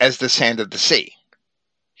is as the sand of the sea.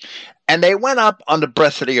 And they went up on the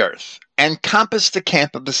breadth of the earth, and compassed the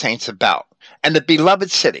camp of the saints about, and the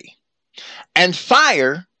beloved city. And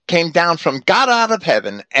fire came down from God out of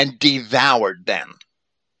heaven, and devoured them.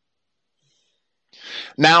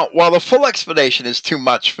 Now, while the full explanation is too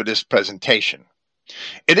much for this presentation,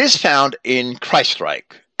 it is found in Christreich,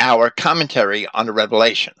 our commentary on the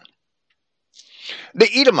Revelation. The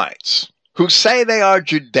Edomites, who say they are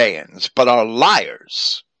Judeans, but are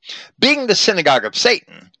liars, being the synagogue of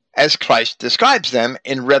Satan, as Christ describes them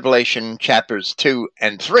in Revelation chapters 2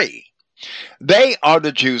 and 3, they are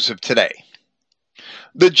the Jews of today.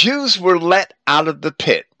 The Jews were let out of the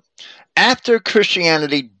pit after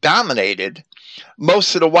Christianity dominated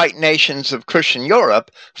most of the white nations of Christian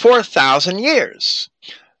Europe for 1,000 years,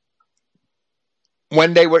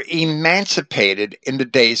 when they were emancipated in the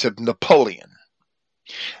days of Napoleon.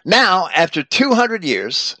 Now, after 200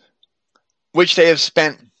 years, which they have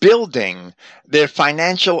spent building their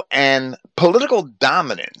financial and political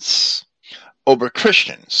dominance over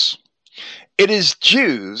Christians, it is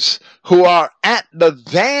Jews who are at the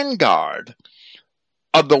vanguard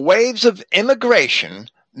of the waves of immigration,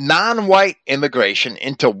 non-white immigration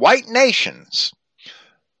into white nations,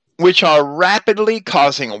 which are rapidly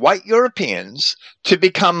causing white Europeans to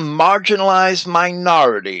become marginalized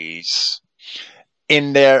minorities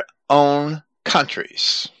in their own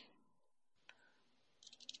countries.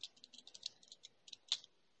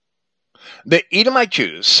 The Edomite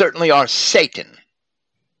Jews certainly are Satan,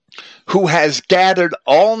 who has gathered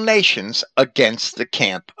all nations against the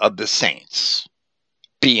camp of the saints,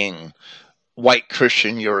 being white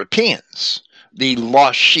Christian Europeans, the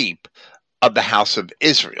lost sheep of the house of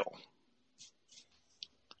Israel.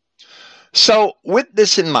 So, with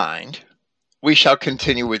this in mind, we shall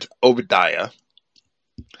continue with Obadiah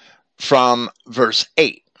from verse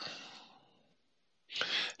 8.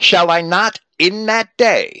 Shall I not in that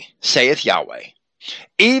day, saith Yahweh,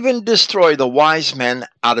 even destroy the wise men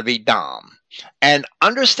out of Edom, and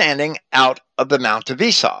understanding out of the mount of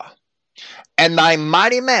Esau? And thy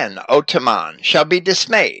mighty men, O Teman, shall be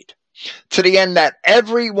dismayed, to the end that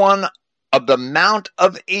every one of the mount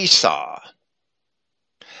of Esau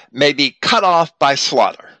may be cut off by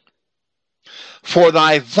slaughter. For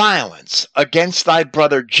thy violence against thy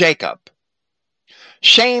brother Jacob,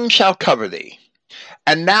 shame shall cover thee,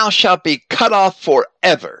 and thou shalt be cut off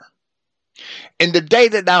forever. In the day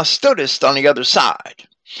that thou stoodest on the other side,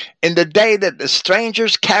 in the day that the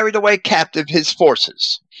strangers carried away captive his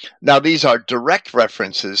forces. Now these are direct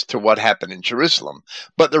references to what happened in Jerusalem,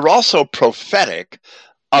 but they're also prophetic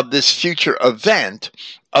of this future event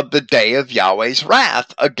of the day of Yahweh's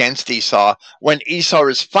wrath against Esau, when Esau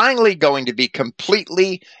is finally going to be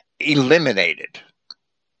completely eliminated.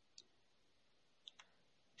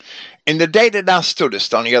 In the day that thou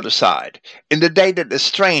stoodest on the other side, in the day that the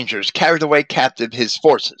strangers carried away captive his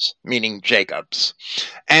forces, meaning Jacob's,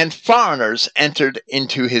 and foreigners entered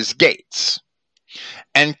into his gates,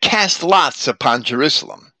 and cast lots upon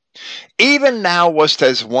Jerusalem, even thou wast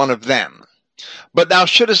as one of them. But thou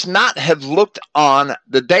shouldest not have looked on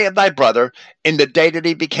the day of thy brother in the day that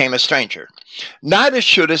he became a stranger. Neither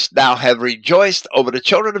shouldest thou have rejoiced over the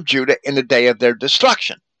children of Judah in the day of their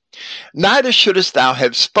destruction. Neither shouldest thou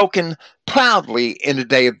have spoken proudly in the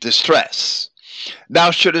day of distress.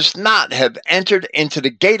 Thou shouldest not have entered into the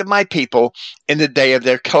gate of my people in the day of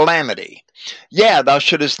their calamity. Yea, thou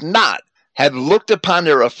shouldest not have looked upon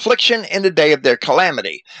their affliction in the day of their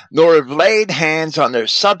calamity, nor have laid hands on their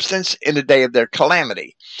substance in the day of their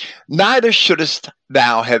calamity. Neither shouldest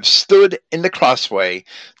thou have stood in the crossway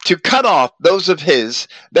to cut off those of his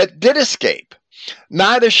that did escape.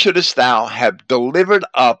 Neither shouldest thou have delivered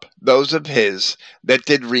up those of his that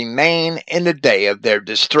did remain in the day of their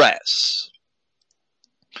distress.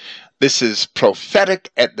 This is prophetic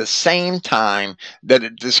at the same time that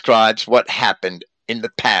it describes what happened in the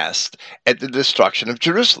past at the destruction of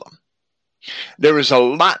Jerusalem. There is a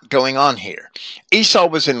lot going on here. Esau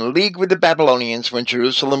was in league with the Babylonians when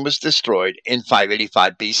Jerusalem was destroyed in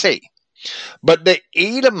 585 BC. But the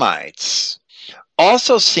Edomites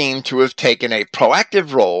also seem to have taken a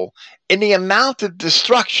proactive role in the amount of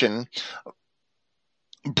destruction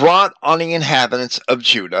brought on the inhabitants of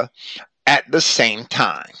Judah at the same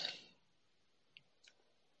time.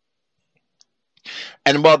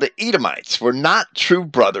 And while the Edomites were not true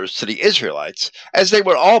brothers to the Israelites, as they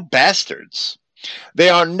were all bastards, they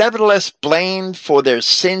are nevertheless blamed for their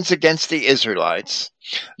sins against the Israelites,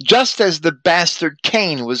 just as the bastard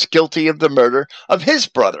Cain was guilty of the murder of his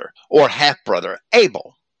brother, or half-brother,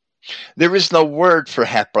 Abel. There is no word for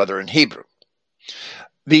half-brother in Hebrew.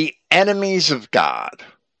 The enemies of God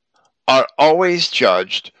are always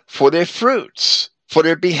judged for their fruits, for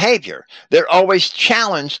their behavior. They're always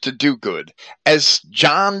challenged to do good, as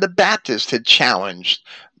John the Baptist had challenged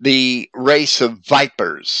the race of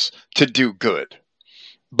vipers to do good.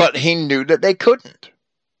 But he knew that they couldn't.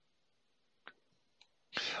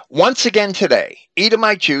 Once again today,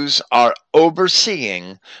 Edomite Jews are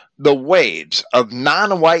overseeing the waves of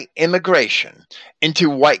non-white immigration into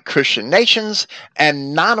white Christian nations,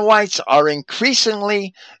 and non-whites are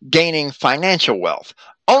increasingly gaining financial wealth,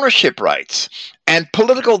 ownership rights, and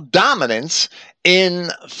political dominance in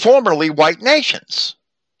formerly white nations.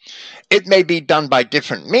 It may be done by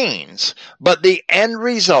different means, but the end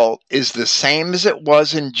result is the same as it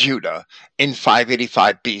was in Judah in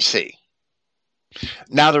 585 BC.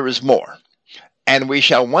 Now there is more, and we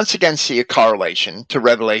shall once again see a correlation to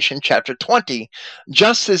Revelation chapter 20,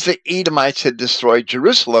 just as the Edomites had destroyed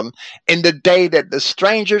Jerusalem in the day that the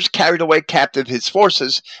strangers carried away captive his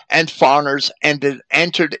forces and foreigners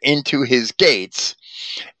entered into his gates.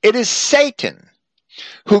 It is Satan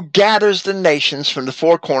who gathers the nations from the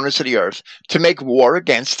four corners of the earth to make war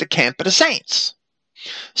against the camp of the saints.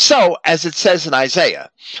 So, as it says in Isaiah,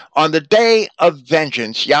 on the day of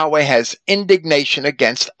vengeance, Yahweh has indignation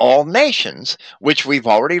against all nations, which we've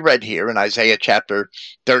already read here in Isaiah chapter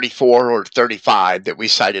 34 or 35 that we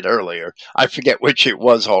cited earlier. I forget which it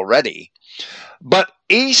was already. But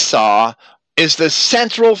Esau is the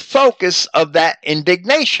central focus of that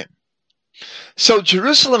indignation. So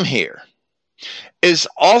Jerusalem here is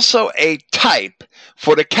also a type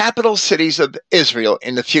for the capital cities of Israel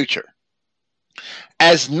in the future.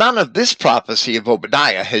 As none of this prophecy of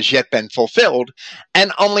Obadiah has yet been fulfilled,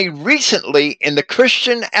 and only recently in the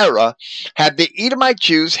Christian era have the Edomite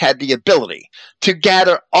Jews had the ability to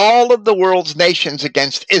gather all of the world's nations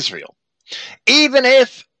against Israel, even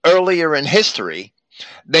if earlier in history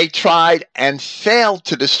they tried and failed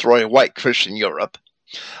to destroy white Christian Europe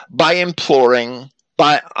by employing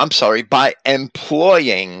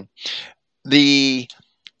the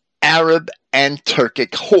Arab and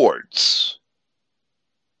Turkic hordes.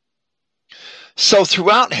 So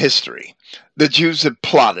throughout history, the Jews have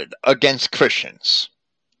plotted against Christians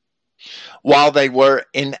while they were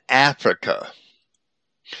in Africa,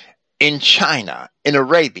 in China, in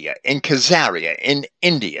Arabia, in Khazaria, in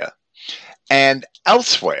India, and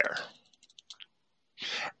elsewhere.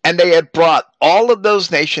 And they had brought all of those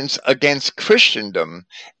nations against Christendom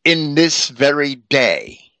in this very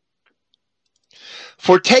day.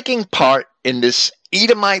 For taking part in this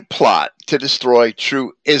Edomite plot to destroy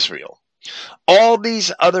true Israel, all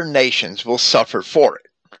these other nations will suffer for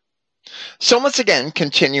it. So once again,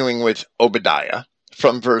 continuing with Obadiah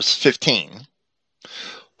from verse 15,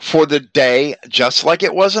 for the day, just like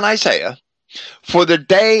it was in Isaiah, for the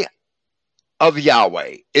day of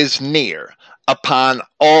Yahweh is near upon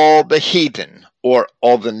all the heathen, or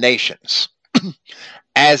all the nations.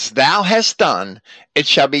 As thou hast done, it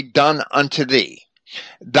shall be done unto thee.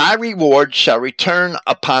 Thy reward shall return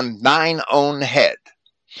upon thine own head.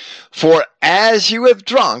 For as you have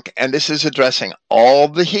drunk, and this is addressing all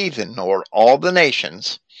the heathen, or all the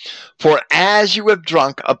nations, for as you have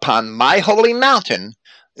drunk upon my holy mountain,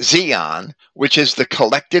 Zion, which is the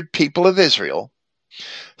collected people of Israel,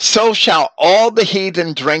 so shall all the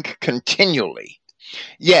heathen drink continually.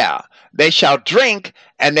 Yeah, they shall drink,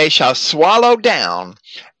 and they shall swallow down,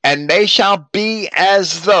 and they shall be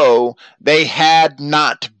as though they had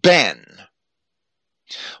not been.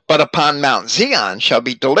 But upon Mount Zion shall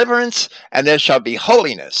be deliverance, and there shall be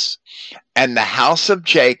holiness, and the house of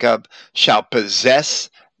Jacob shall possess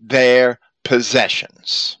their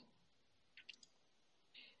possessions.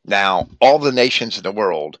 Now, all the nations in the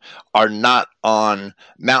world are not on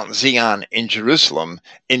Mount Zion in Jerusalem,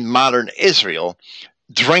 in modern Israel,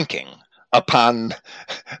 drinking upon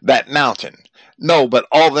that mountain. No, but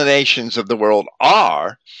all the nations of the world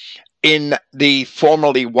are in the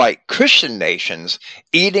formerly white Christian nations,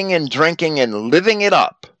 eating and drinking and living it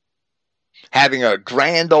up, having a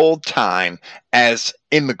grand old time as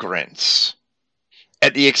immigrants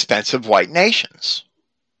at the expense of white nations.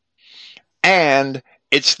 And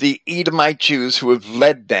it's the Edomite Jews who have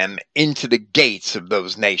led them into the gates of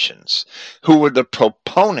those nations, who were the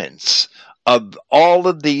proponents of all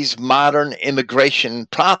of these modern immigration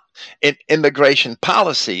policies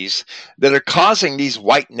that are causing these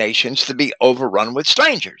white nations to be overrun with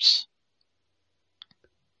strangers.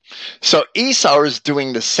 So Esau is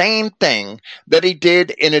doing the same thing that he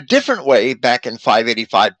did in a different way back in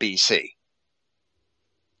 585 BC.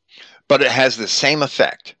 But it has the same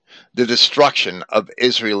effect, the destruction of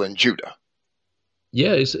Israel and Judah.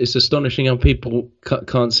 Yeah, it's astonishing how people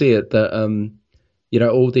can't see it, that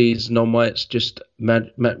all these non-whites just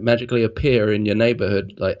magically appear in your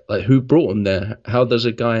neighborhood. Like who brought them there? How does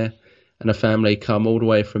a guy and a family come all the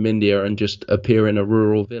way from India and just appear in a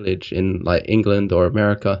rural village in like England or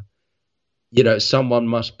America? Someone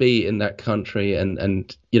must be in that country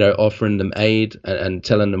and offering them aid and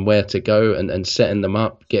telling them where to go and setting them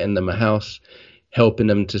up, getting them a house, helping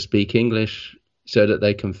them to speak English so that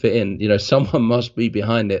they can fit in. Someone must be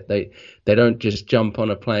behind it. They don't just jump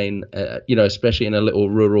on a plane, especially in a little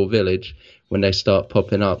rural village when they start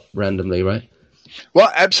popping up randomly, right?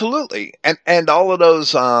 Well, absolutely. And all of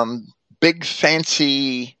those big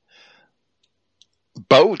fancy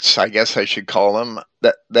boats, I guess I should call them,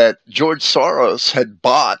 that George Soros had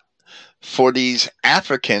bought for these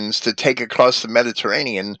Africans to take across the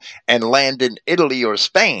Mediterranean and land in Italy or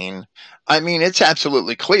Spain. I mean, it's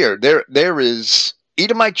absolutely clear. There is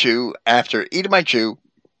Edomite Jew after Edomite Jew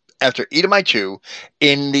after Edomite Jew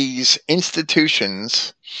in these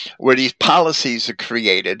institutions where these policies are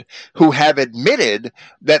created, who have admitted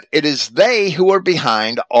that it is they who are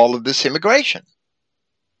behind all of this immigration.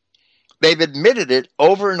 They've admitted it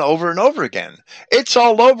over and over and over again. It's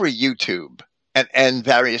all over YouTube and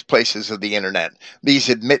various places of the internet, these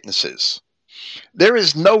admittances. There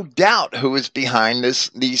is no doubt who is behind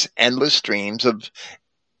these endless streams of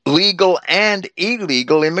legal and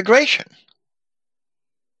illegal immigration.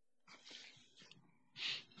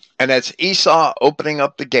 And that's Esau opening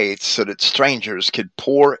up the gates so that strangers could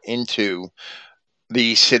pour into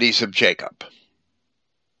the cities of Jacob.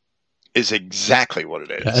 Is exactly what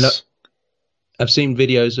it And is. I've seen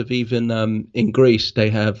videos of even in Greece,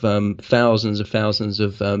 they have thousands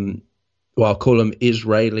of, well, I'll call them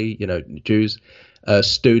Israeli, Jews,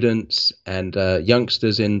 students and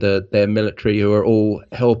youngsters in their military who are all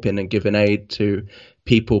helping and giving aid to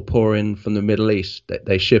people pouring from the Middle East.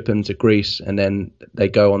 They ship them to Greece and then they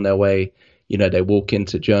go on their way. They walk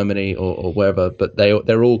into Germany or wherever, but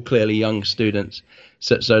they're all clearly young students.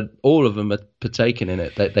 So all of them are partaking in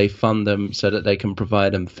it. They fund them so that they can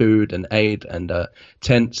provide them food and aid and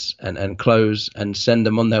tents and clothes and send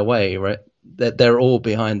them on their way. Right? They're all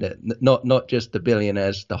behind it. Not just the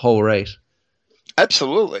billionaires, the whole race.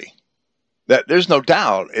 Absolutely. There's no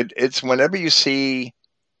doubt. It's whenever you see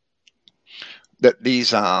that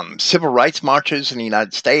these civil rights marches in the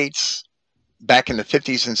United States back in the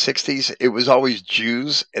 50s and 60s, it was always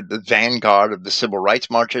Jews at the vanguard of the civil rights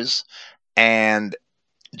marches and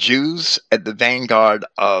Jews at the vanguard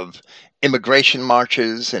of immigration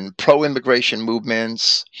marches and pro-immigration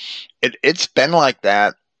movements. It's been like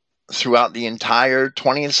that throughout the entire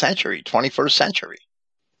 20th century, 21st century.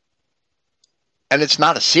 And it's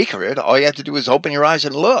not a secret. All you have to do is open your eyes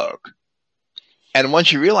and look. And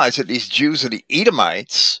once you realize that these Jews are the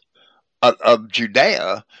Edomites of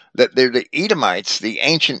Judea, that they're the Edomites, the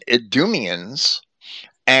ancient Edomians,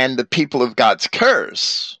 and the people of God's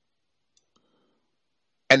curse,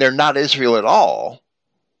 and they're not Israel at all,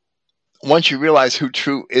 once you realize who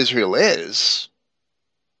true Israel is,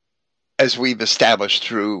 as we've established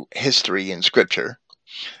through history and scripture,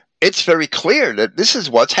 it's very clear that this is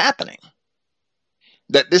what's happening.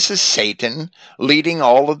 That this is Satan leading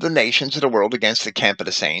all of the nations of the world against the camp of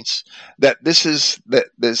the saints. That this is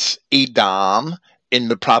this Edom in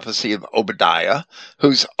the prophecy of Obadiah,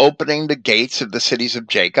 who's opening the gates of the cities of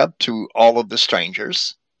Jacob to all of the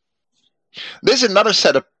strangers. There's another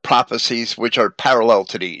set of prophecies which are parallel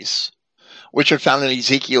to these, which are found in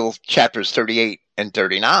Ezekiel chapters 38 and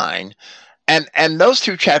 39. And those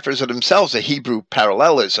two chapters are themselves a Hebrew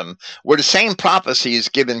parallelism, where the same prophecy is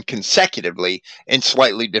given consecutively in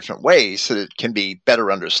slightly different ways so that it can be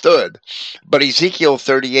better understood. But Ezekiel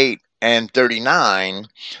 38 and 39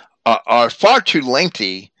 are far too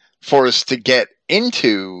lengthy for us to get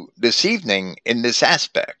into this evening in this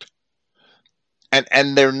aspect.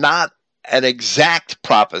 And they're not an exact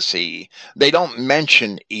prophecy. They don't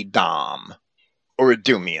mention Edom or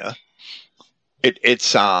Idumea.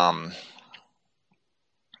 It's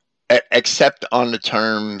except on the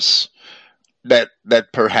terms that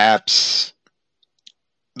perhaps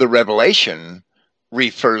the Revelation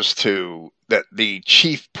refers to that the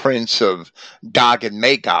chief prince of Gog and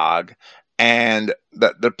Magog, and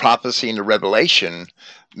the prophecy in the Revelation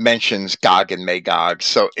mentions Gog and Magog.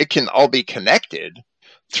 So it can all be connected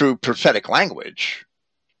through prophetic language.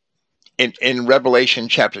 In Revelation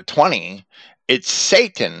chapter 20, it's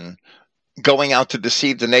Satan going out to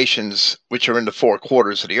deceive the nations which are in the four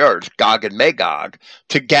quarters of the earth, Gog and Magog,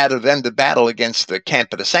 to gather them to battle against the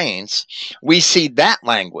camp of the saints. We see that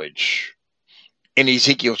language in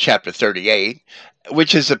Ezekiel chapter 38,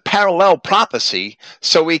 which is a parallel prophecy,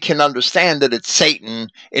 so we can understand that it's Satan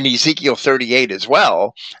in Ezekiel 38 as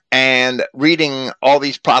well. And reading all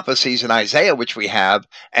these prophecies in Isaiah, which we have,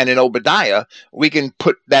 and in Obadiah, we can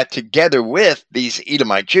put that together with these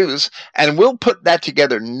Edomite Jews, and we'll put that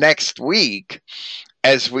together next week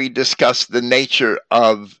as we discuss the nature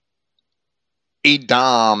of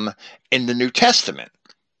Edom in the New Testament.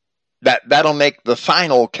 That'll make the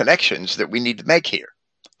final connections that we need to make here,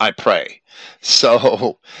 I pray.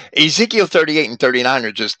 So Ezekiel 38 and 39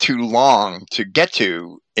 are just too long to get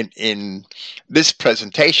to in this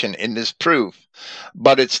presentation, in this proof.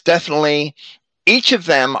 But it's definitely, each of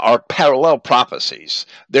them are parallel prophecies.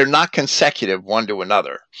 They're not consecutive one to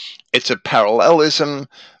another. It's a parallelism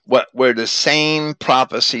where the same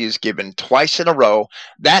prophecy is given twice in a row.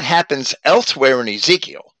 That happens elsewhere in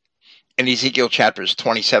Ezekiel. In Ezekiel chapters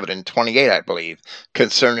 27 and 28, I believe,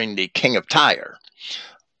 concerning the king of Tyre.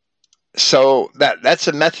 So that's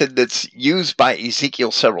a method that's used by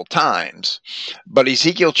Ezekiel several times. But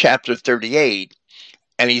Ezekiel chapter 38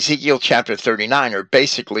 and Ezekiel chapter 39 are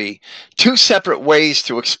basically two separate ways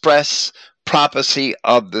to express prophecy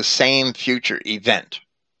of the same future event.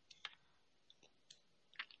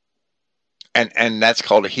 And that's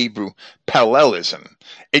called a Hebrew parallelism.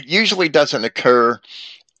 It usually doesn't occur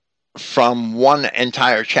from one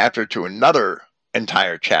entire chapter to another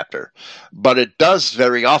entire chapter, but it does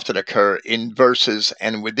very often occur in verses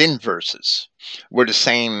and within verses, where the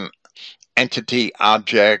same entity,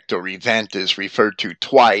 object, or event is referred to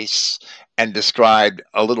twice and described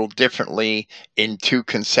a little differently in two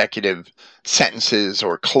consecutive sentences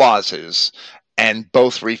or clauses, and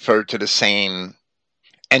both refer to the same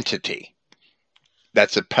entity.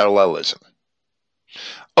 That's a parallelism.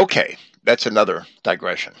 Okay, that's another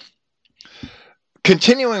digression.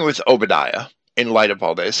 Continuing with Obadiah, in light of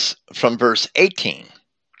all this, from verse 18.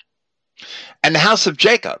 And the house of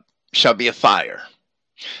Jacob shall be a fire,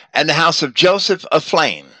 and the house of Joseph a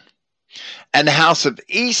flame, and the house of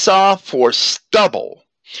Esau for stubble,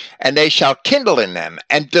 and they shall kindle in them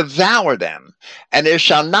and devour them, and there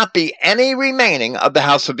shall not be any remaining of the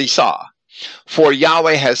house of Esau, for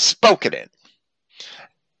Yahweh has spoken it.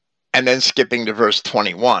 And then skipping to verse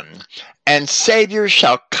 21, and Savior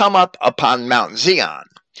shall come up upon Mount Zion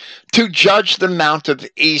to judge the mount of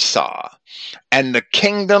Esau, and the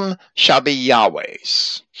kingdom shall be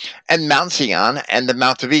Yahweh's. And Mount Zion and the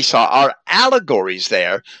Mount of Esau are allegories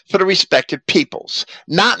there for the respective peoples,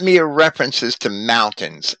 not mere references to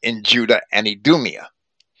mountains in Judah and Idumea.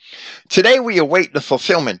 Today we await the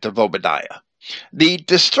fulfillment of Obadiah, the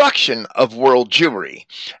destruction of world Jewry,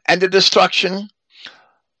 and the destruction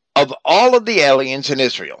of all of the aliens in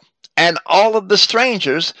Israel, and all of the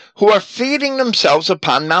strangers who are feeding themselves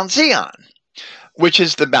upon Mount Zion, which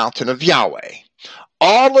is the mountain of Yahweh.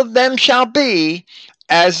 All of them shall be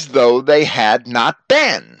as though they had not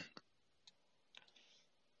been.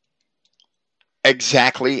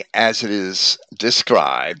 Exactly as it is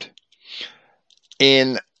described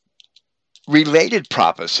in related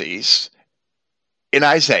prophecies in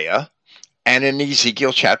Isaiah and in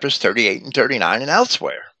Ezekiel chapters 38 and 39 and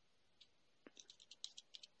elsewhere.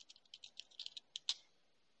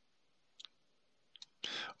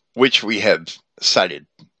 Which we have cited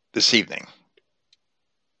this evening.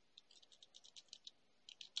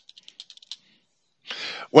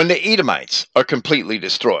 When the Edomites are completely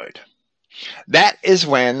destroyed, that is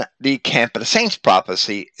when the Camp of the Saints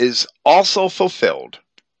prophecy is also fulfilled,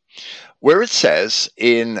 where it says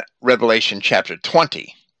in Revelation chapter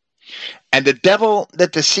 20, and the devil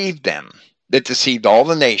that deceived them, that deceived all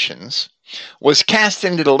the nations, was cast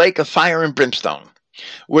into the lake of fire and brimstone,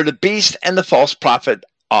 where the beast and the false prophet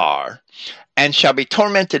are, and shall be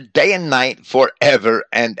tormented day and night forever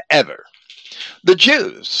and ever. The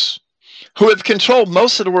Jews, who have controlled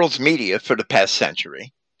most of the world's media for the past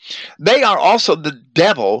century, they are also the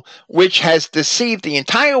devil which has deceived the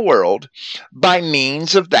entire world by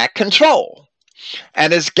means of that control,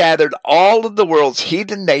 and has gathered all of the world's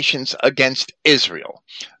heathen nations against Israel,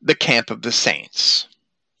 the camp of the saints.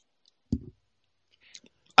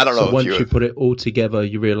 I don't know. So once you put it all together,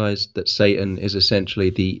 you realize that Satan is essentially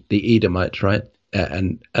the Edomites, right?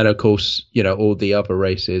 And of course, you know, all the other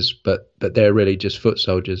races, but they're really just foot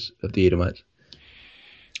soldiers of the Edomites.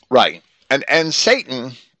 Right. And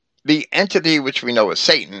Satan, the entity which we know as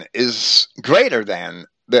Satan, is greater than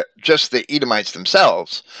just the Edomites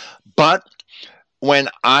themselves. But when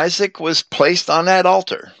Isaac was placed on that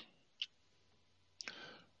altar,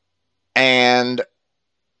 and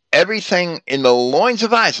everything in the loins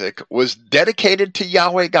of Isaac was dedicated to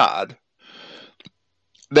Yahweh God,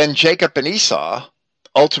 then Jacob and Esau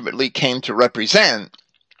ultimately came to represent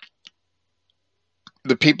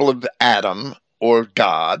the people of Adam, or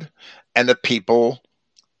God, and the people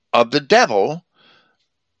of the devil,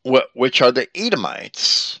 which are the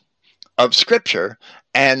Edomites of Scripture,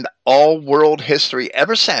 and all world history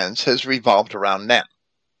ever since has revolved around them.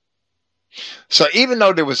 So even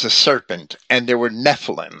though there was a serpent, and there were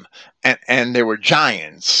Nephilim, and there were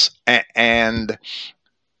giants, and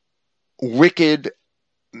wicked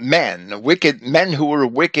men who were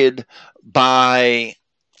wicked by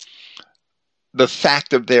the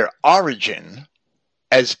fact of their origin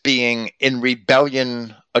as being in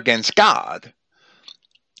rebellion against God,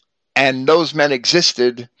 and those men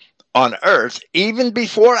existed on earth even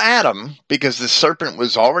before Adam, because the serpent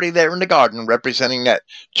was already there in the garden representing that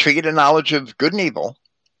tree of the knowledge of good and evil,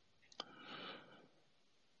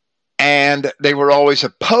 and they were always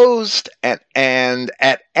opposed and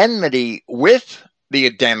at enmity with the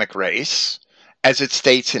Adamic race, as it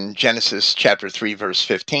states in Genesis chapter 3 verse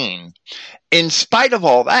 15. In spite of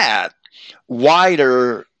all that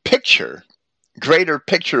wider picture, greater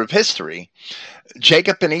picture of history,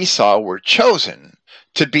 Jacob and Esau were chosen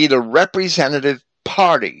to be the representative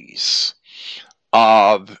parties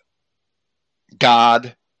of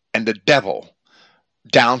God and the devil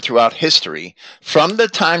down throughout history, from the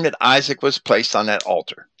time that Isaac was placed on that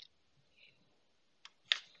altar.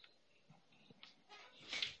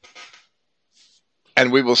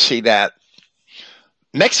 And we will see that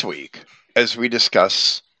next week as we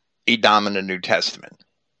discuss Edom in the New Testament.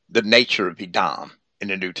 the nature of Edom in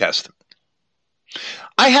the New Testament.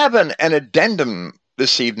 I have an addendum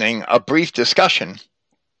this evening, a brief discussion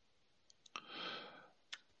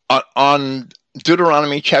on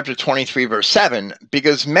Deuteronomy chapter 23, verse 7,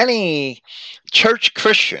 because many church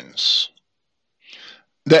Christians,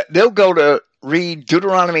 that they'll go to read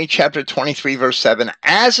Deuteronomy chapter 23, verse 7,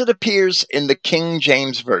 as it appears in the King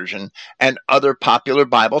James Version and other popular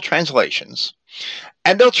Bible translations,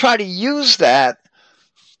 and they'll try to use that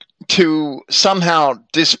to somehow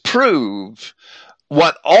disprove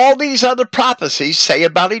what all these other prophecies say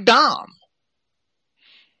about Edom.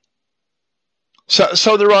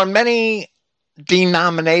 So there are many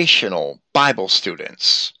denominational Bible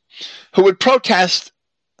students who would protest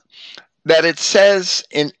that it says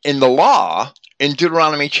in the law, in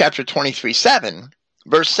Deuteronomy chapter 23,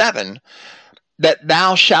 verse 7, that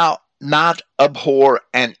thou shalt not abhor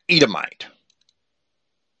an Edomite.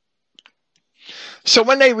 So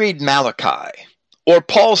when they read Malachi, or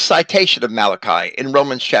Paul's citation of Malachi in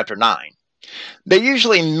Romans chapter 9, they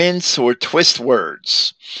usually mince or twist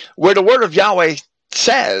words, where the word of Yahweh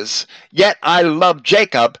says, yet I loved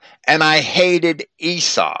Jacob and I hated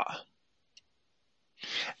Esau.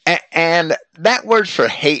 And that word for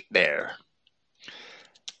hate there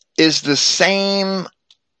is the same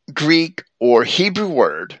Greek or Hebrew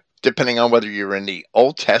word, depending on whether you're in the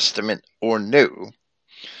Old Testament or New.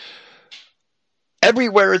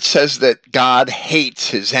 Everywhere it says that God hates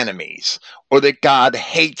his enemies, or that God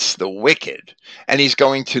hates the wicked, and he's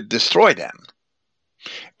going to destroy them.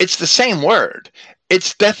 It's the same word.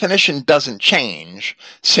 Its definition doesn't change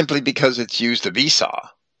simply because it's used of Esau.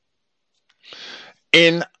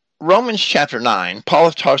 In Romans chapter 9, Paul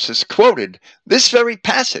of Tarsus quoted this very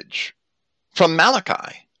passage from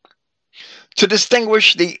Malachi to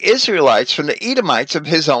distinguish the Israelites from the Edomites of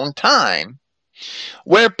his own time,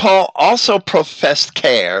 where Paul also professed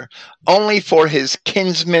care only for his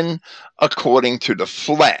kinsmen according to the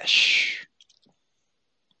flesh.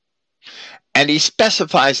 And he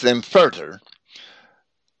specifies them further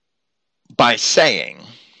by saying,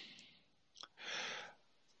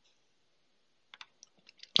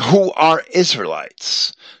 who are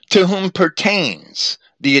Israelites, to whom pertains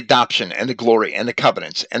the adoption and the glory and the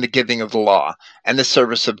covenants and the giving of the law and the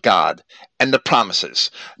service of God and the promises,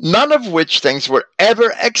 none of which things were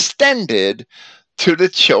ever extended to the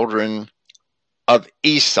children of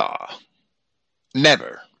Esau.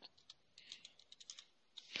 Never.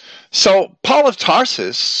 So Paul of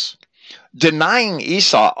Tarsus, denying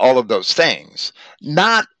Esau all of those things,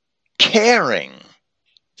 not caring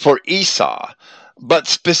for Esau, but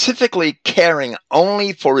specifically caring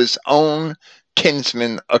only for his own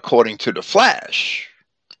kinsmen according to the flesh,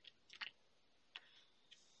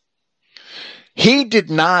 he did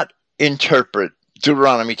not interpret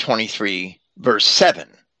Deuteronomy 23, verse 7,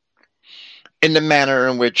 in the manner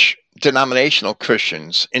in which denominational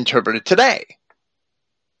Christians interpret it today.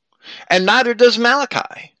 And neither does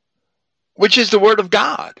Malachi, which is the word of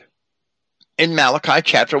God. In Malachi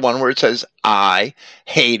chapter 1, where it says, I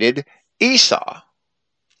hated Esau.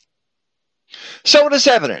 So it is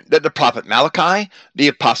evident that the prophet Malachi, the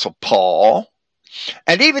apostle Paul,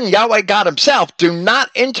 and even Yahweh God himself do not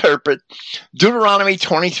interpret Deuteronomy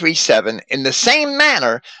 23:7 in the same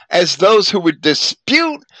manner as those who would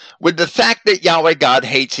dispute with the fact that Yahweh God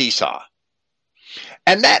hates Esau.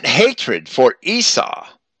 And that hatred for Esau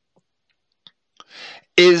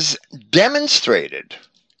is demonstrated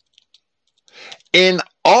in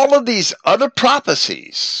all of these other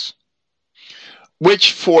prophecies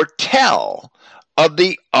which foretell of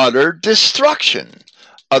the utter destruction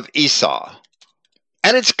of Esau.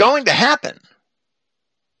 And it's going to happen.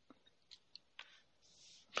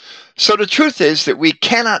 So the truth is that we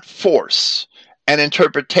cannot force an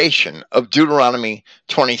interpretation of Deuteronomy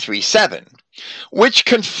 23:7, which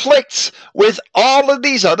conflicts with all of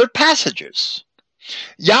these other passages.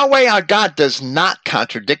 Yahweh our God does not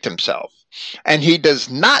contradict himself, and he does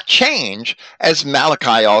not change, as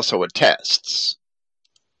Malachi also attests.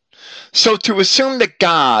 So to assume that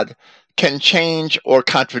God can change or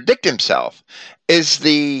contradict himself is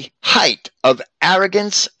the height of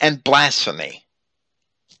arrogance and blasphemy.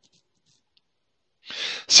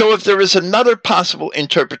 So if there is another possible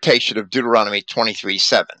interpretation of Deuteronomy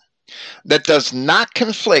 23:7 that does not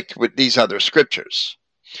conflict with these other scriptures,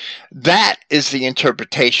 that is the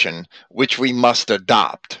interpretation which we must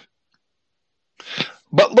adopt.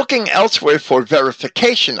 But looking elsewhere for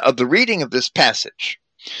verification of the reading of this passage,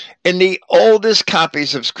 in the oldest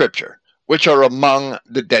copies of Scripture, which are among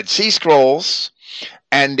the Dead Sea Scrolls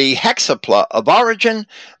and the Hexapla of Origen,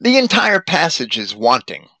 the entire passage is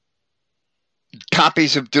wanting.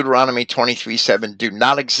 copies of Deuteronomy 23:7 do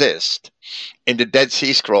not exist in the Dead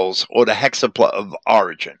Sea Scrolls or the Hexapla of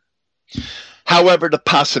origin. However, the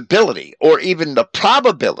possibility or even the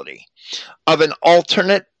probability of an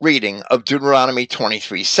alternate reading of Deuteronomy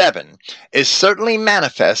 23:7 is certainly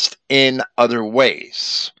manifest in other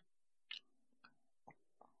ways.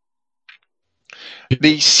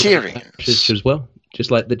 The Syrians as well,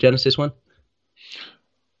 just like the Genesis one.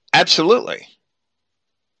 Absolutely.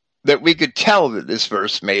 That we could tell that this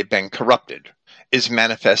verse may have been corrupted is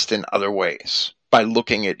manifest in other ways by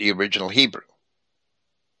looking at the original Hebrew.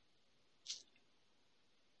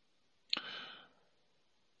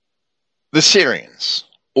 The Syrians,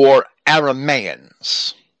 or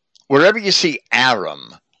Arameans, wherever you see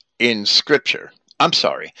Aram in Scripture,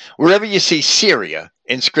 wherever you see Syria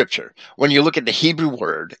in Scripture, when you look at the Hebrew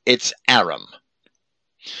word, it's Aram.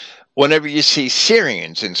 Whenever you see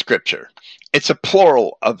Syrians in Scripture, it's a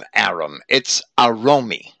plural of Aram. It's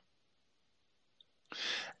Aromi.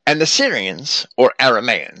 And the Syrians, or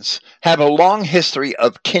Arameans, have a long history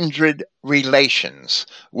of kindred relations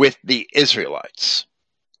with the Israelites,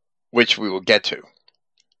 which we will get to.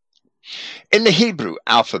 In the Hebrew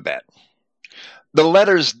alphabet, the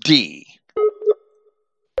letters D,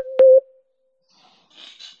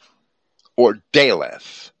 or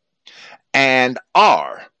Daleth, and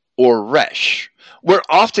R, or Resh, were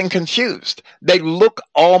often confused. They look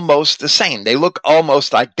almost the same. They look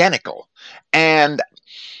almost identical. And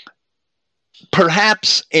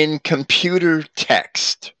perhaps in computer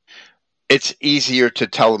text, it's easier to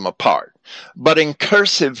tell them apart. But in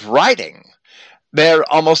cursive writing, they're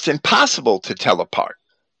almost impossible to tell apart.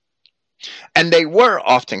 And they were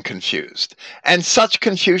often confused. And such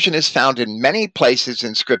confusion is found in many places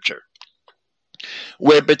in Scripture,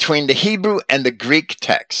 where between the Hebrew and the Greek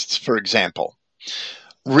texts, for example,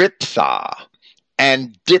 Riptha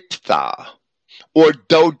and Diptha, or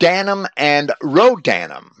Dodanim and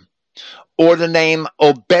Rodanim, or the name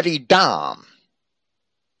Obed-Edom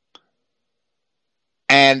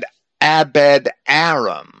and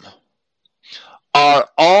Abed-Aram, are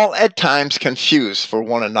all at times confused for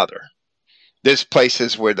one another. There's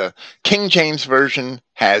places where the King James Version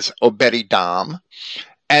has Obed-Edom,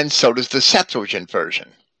 and so does the Septuagint version.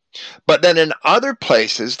 But then in other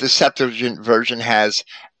places, the Septuagint version has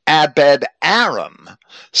Abed-Aram.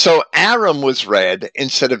 So Aram was read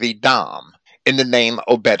instead of Edom in the name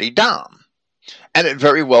Obed-Edom. And it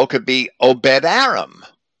very well could be Obed-Aram.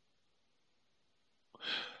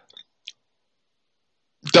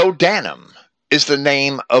 Dodanim is the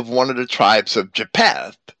name of one of the tribes of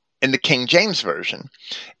Japheth in the King James Version.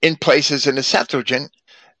 In places in the Septuagint,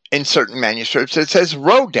 in certain manuscripts, it says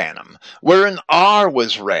Rodanim, where an R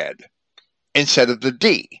was read instead of the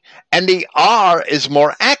D. And the R is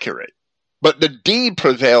more accurate, but the D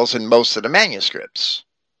prevails in most of the manuscripts,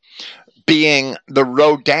 being the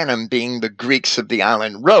Rodanim being the Greeks of the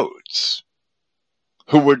island Rhodes,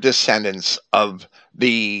 who were descendants of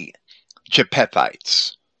the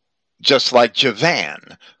Japhethites, just like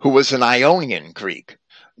Javan, who was an Ionian Greek.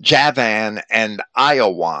 Javan and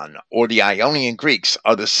Iowan, or the Ionian Greeks,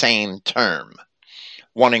 are the same term,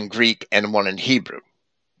 one in Greek and one in Hebrew.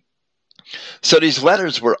 So these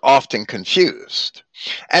letters were often confused.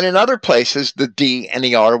 And in other places, the D and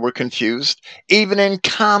the R were confused, even in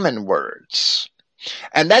common words.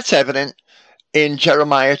 And that's evident in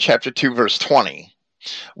Jeremiah chapter 2, verse 20,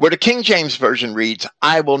 where the King James Version reads,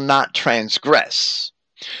 I will not transgress.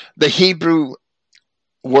 The Hebrew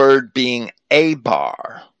word being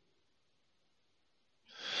abar,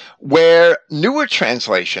 where newer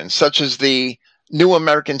translations, such as the New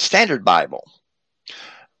American Standard Bible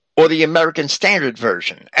or the American Standard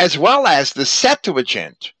Version, as well as the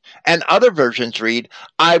Septuagint and other versions read,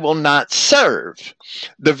 I will not serve,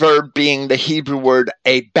 the verb being the Hebrew word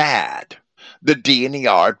abad, the D and the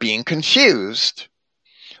R being confused.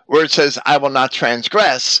 Where it says, I will not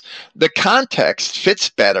transgress, the context fits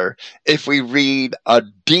better if we read a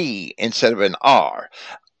D instead of an R,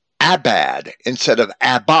 abad instead of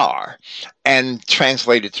abar, and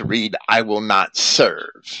translate it to read, I will not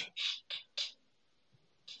serve,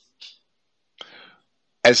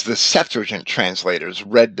 as the Septuagint translators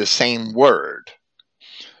read the same word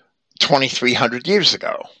 2,300 years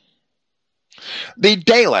ago. The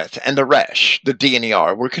Daleth and the Resh, the D and the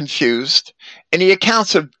R, were confused in the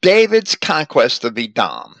accounts of David's conquest of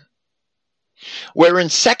Edom, where in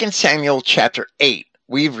 2 Samuel chapter 8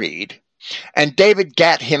 we read, and David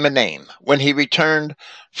gat him a name when he returned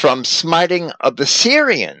from smiting of the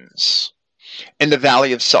Syrians in the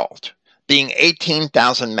Valley of Salt, being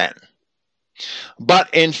 18,000 men.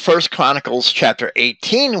 But in 1 Chronicles chapter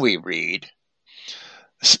 18 we read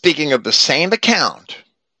speaking of the same account,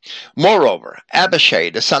 moreover, Abishai,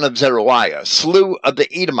 the son of Zeruiah, slew of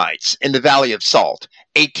the Edomites in the valley of Salt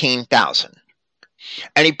 18,000.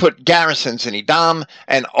 And he put garrisons in Edom,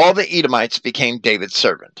 and all the Edomites became David's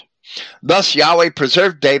servant. Thus Yahweh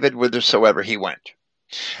preserved David whithersoever he went.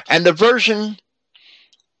 And the version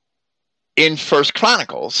in 1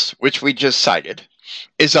 Chronicles, which we just cited,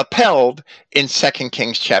 is upheld in 2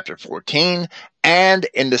 Kings chapter 14 and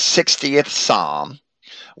in the 60th Psalm,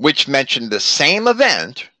 which mentioned the same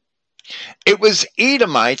event. It was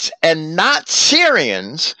Edomites and not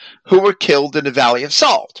Syrians who were killed in the Valley of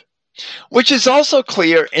Salt, which is also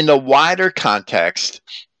clear in the wider context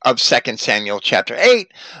of 2 Samuel chapter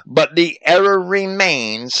 8, but the error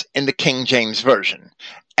remains in the King James Version.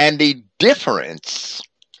 And the difference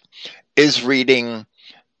is reading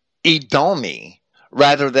Edomi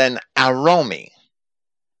rather than Aromi.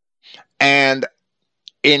 And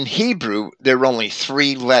in Hebrew, there are only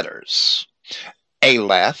 3 letters.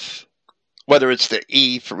 Aleph, whether it's the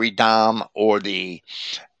E for Edom or the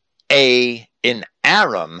A in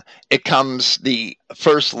Aram, it comes, the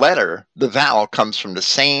first letter, the vowel, comes from the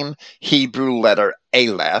same Hebrew letter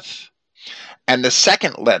Aleph. And the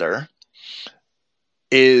second letter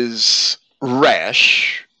is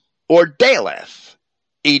Resh or Daleth,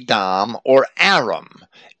 Edom or Aram,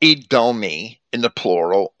 Edomi in the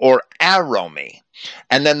plural, or Aromi.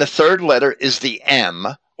 And then the third letter is the M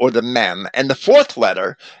or the Mem, and the fourth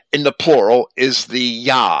letter in the plural is the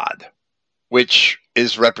Yod, which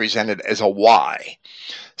is represented as a Y.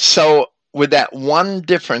 So with that one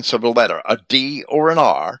difference of a letter, a D or an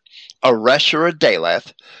R, a Resh or a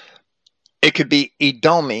Daleth, it could be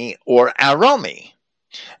Edomi or Aromi.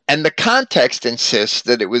 And the context insists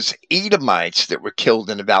that it was Edomites that were killed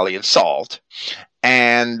in the Valley of Salt,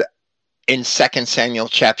 and in 2 Samuel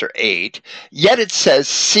chapter 8, yet it says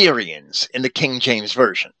Syrians in the King James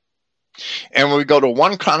Version. And when we go to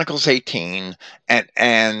 1 Chronicles 18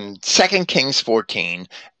 and 2 Kings 14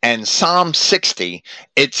 and Psalm 60,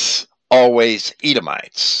 it's always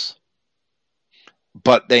Edomites.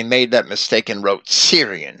 But they made that mistake and wrote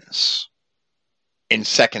Syrians in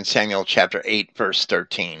 2 Samuel chapter 8, verse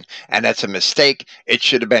 13. And that's a mistake. It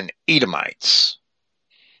should have been Edomites.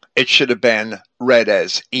 It should have been read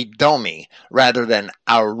as Edomi rather than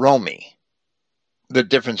Aromi. The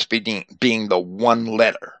difference being the one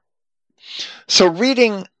letter. So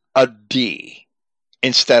reading a D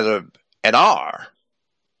instead of an R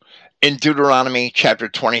in Deuteronomy chapter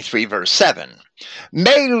 23, verse 7,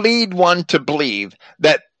 may lead one to believe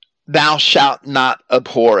that thou shalt not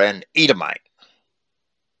abhor an Edomite.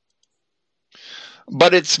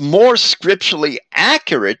 But it's more scripturally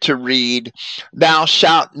accurate to read, thou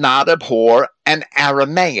shalt not abhor an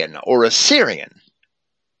Aramaean or a Syrian.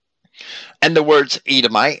 And the words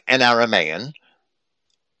Edomite and Aramaean,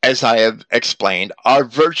 as I have explained, are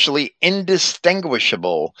virtually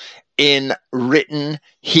indistinguishable in written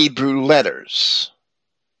Hebrew letters.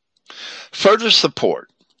 Further support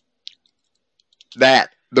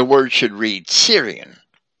that the word should read Syrian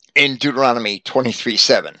in Deuteronomy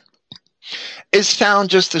 23:7 is found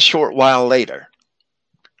just a short while later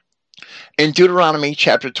in Deuteronomy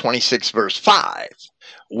chapter 26, verse 5,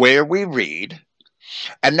 where we read,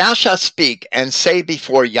 and thou shalt speak and say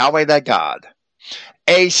before Yahweh thy God,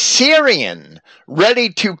 a Syrian ready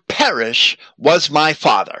to perish was my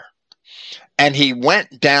father. And he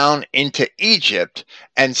went down into Egypt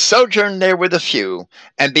and sojourned there with a few,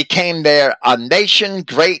 and became there a nation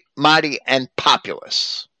great, mighty, and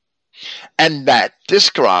populous. And that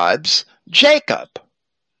describes Jacob.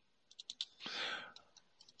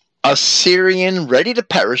 A Syrian ready to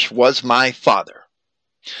perish was my father.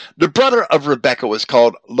 The brother of Rebekah was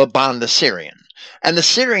called Laban the Syrian, and the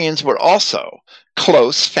Syrians were also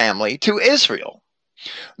close family to Israel.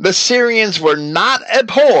 The Syrians were not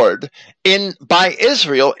abhorred by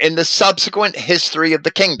Israel in the subsequent history of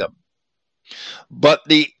the kingdom, but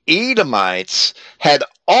the Edomites had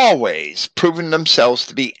always proven themselves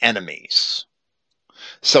to be enemies.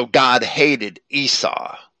 So God hated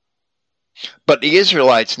Esau. But the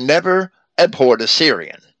Israelites never abhorred a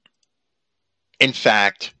Syrian. In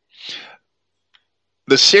fact,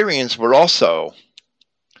 the Syrians were also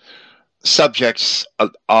subjects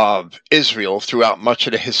of Israel throughout much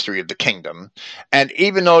of the history of the kingdom. And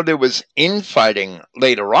even though there was infighting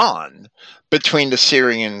later on between the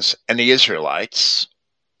Syrians and the Israelites,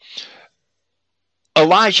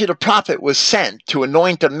 Elijah the prophet was sent to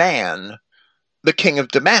anoint a man, the king of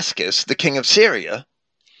Damascus, the king of Syria,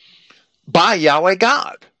 by Yahweh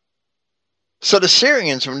God. So the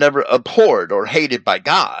Syrians were never abhorred or hated by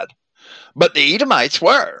God, but the Edomites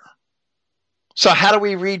were. So how do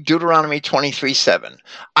we read Deuteronomy 23:7?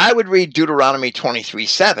 I would read Deuteronomy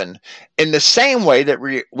 23:7 in the same way that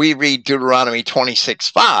we read Deuteronomy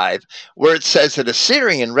 26:5, where it says that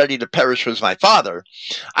Assyrian ready to perish was my father.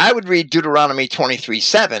 I would read Deuteronomy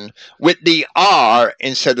 23:7 with the R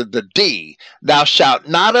instead of the D. Thou shalt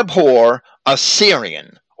not abhor a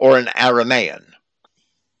Syrian or an Aramaean.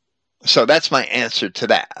 So that's my answer to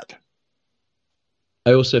that.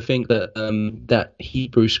 I also think that that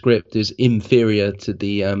Hebrew script is inferior to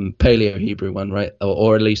the Paleo-Hebrew one, right?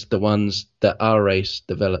 Or at least the ones that our race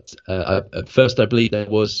developed. At first, I believe there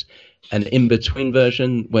was an in-between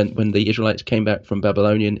version when the Israelites came back from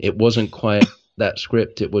Babylonian. It wasn't quite that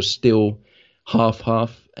script. It was still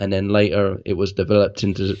half-half, and then later it was developed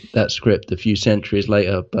into that script a few centuries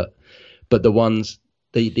later. But the ones...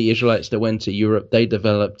 The Israelites that went to Europe, they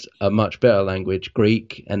developed a much better language,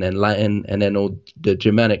 Greek, and then Latin, and then all the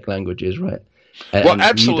Germanic languages, right? And well,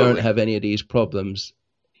 absolutely. You don't have any of these problems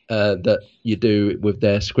that you do with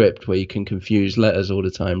their script, where you can confuse letters all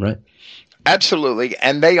the time, right? Absolutely,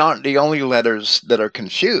 and they aren't the only letters that are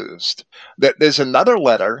confused. There's another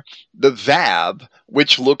letter, the Vav,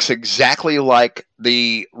 which looks exactly like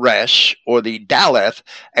the Resh or the Daleth,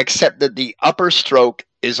 except that the upper stroke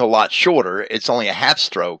is a lot shorter. It's only a half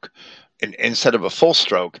stroke instead of a full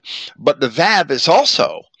stroke. But the Vav is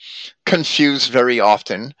also confused very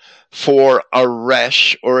often for a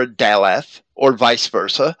Resh or a Daleth or vice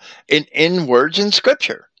versa in words in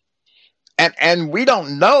Scripture. And we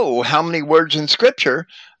don't know how many words in Scripture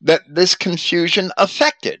that this confusion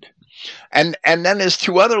affected. And then there's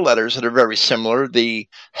two other letters that are very similar, the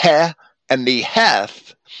He and the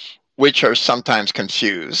Heth, which are sometimes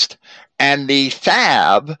confused. And the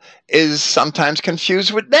Thab is sometimes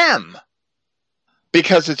confused with them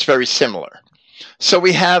because it's very similar. So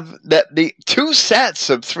we have that the two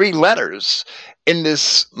sets of three letters in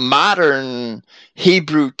this modern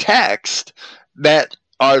Hebrew text that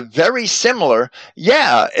are very similar.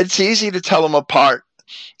 Yeah, it's easy to tell them apart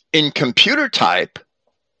in computer type,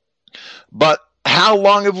 but how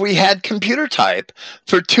long have we had computer type?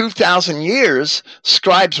 For 2,000 years,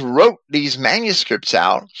 scribes wrote these manuscripts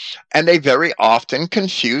out, and they very often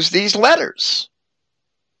confuse these letters.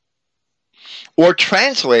 Or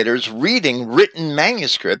translators reading written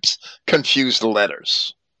manuscripts confuse the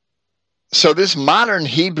letters. So this modern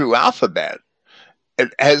Hebrew alphabet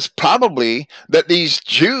has probably, that these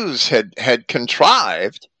Jews had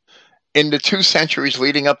contrived in the 2 centuries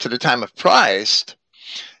leading up to the time of Christ,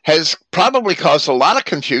 has probably caused a lot of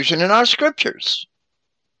confusion in our scriptures.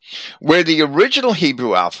 Where the original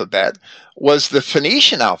Hebrew alphabet was the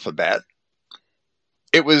Phoenician alphabet,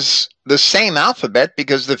 it was the same alphabet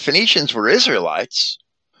because the Phoenicians were Israelites.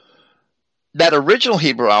 That original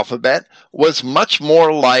Hebrew alphabet was much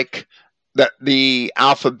more like the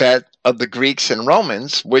alphabet of the Greeks and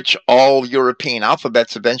Romans, which all European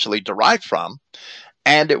alphabets eventually derived from.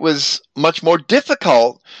 And it was much more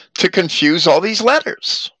difficult to confuse all these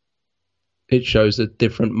letters. It shows a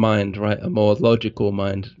different mind, right? A more logical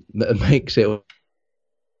mind that makes it.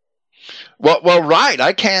 Well, right.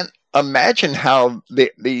 I can't imagine how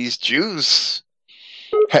these Jews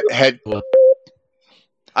had.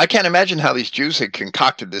 I can't imagine how these Jews had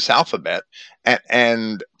concocted this alphabet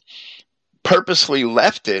and purposely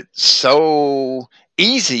left it so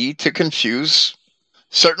easy to confuse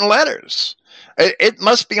certain letters. It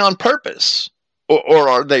must be on purpose. Or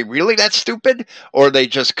are they really that stupid? Or are they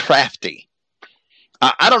just crafty?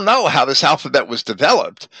 I don't know how this alphabet was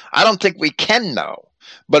developed. I don't think we can know.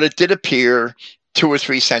 But it did appear 2 or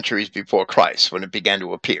 3 centuries before Christ when it began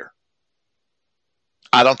to appear.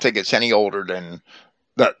 I don't think it's any older than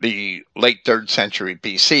the late 3rd century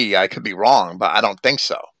BC. I could be wrong, but I don't think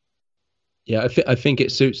so. Yeah, I think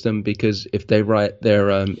it suits them because if they write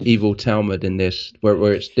their evil Talmud in this,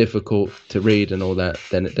 where it's difficult to read and all that,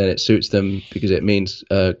 then it suits them because it means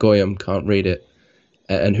Goyim can't read it,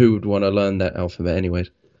 and who would want to learn that alphabet anyways?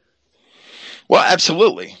 Well,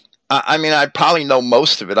 absolutely. I mean, I probably know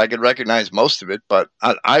most of it. I could recognize most of it, but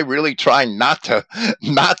I really try not to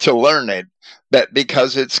learn it. That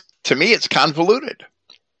because to me it's convoluted,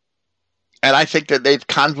 and I think that they've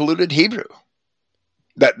convoluted Hebrew.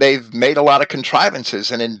 That they've made a lot of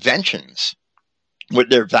contrivances and inventions with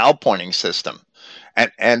their vowel pointing system.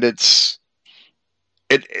 And the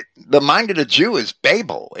mind of the Jew is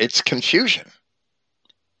Babel. It's confusion.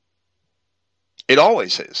 It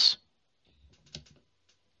always is.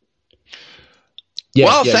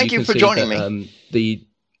 Well, thank you for joining me. The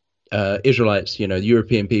Israelites, the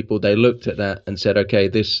European people, they looked at that and said, okay,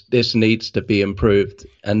 this needs to be improved.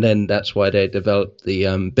 And then that's why they developed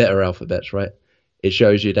the better alphabets, right? It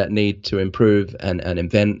shows you that need to improve and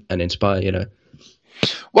invent and inspire,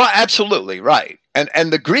 Well, absolutely right.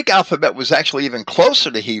 And the Greek alphabet was actually even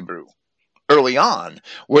closer to Hebrew early on,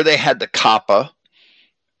 where they had the kappa,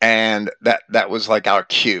 and that was like our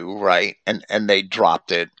Q, right? And they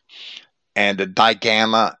dropped it, and a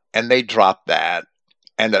digamma, and they dropped that,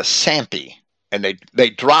 and a sampi, and they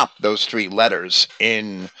dropped those three letters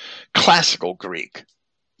in classical Greek,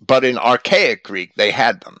 but in archaic Greek they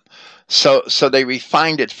had them. So they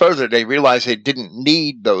refined it further. They realized they didn't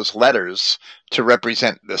need those letters to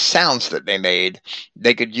represent the sounds that they made.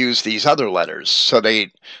 They could use these other letters. So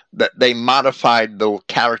they modified the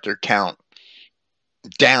character count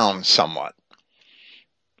down somewhat,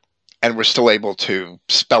 and were still able to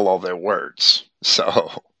spell all their words.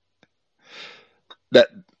 So that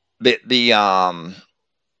the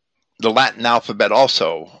Latin alphabet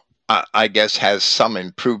also, I guess, has some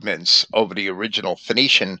improvements over the original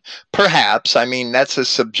Phoenician. Perhaps, I mean, that's a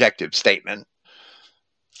subjective statement.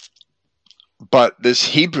 But this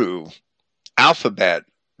Hebrew alphabet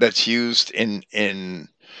that's used in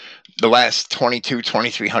the last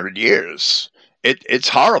 2,300 years, it's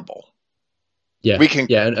horrible. Yeah, we can.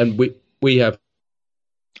 Yeah, and we have.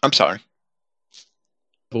 I'm sorry.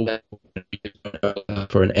 For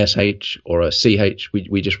an SH or a CH,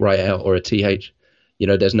 we just write it out, or a TH. You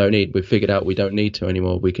know, there's no need. We've figured out we don't need to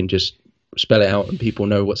anymore. We can just spell it out, and people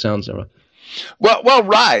know what sounds there are. Well,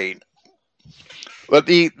 right. But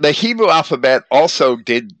the Hebrew alphabet also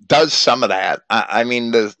does some of that. I mean,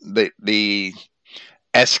 the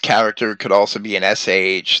S character could also be an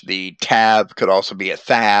SH. The tab could also be a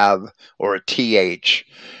thab or a TH.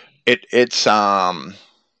 It's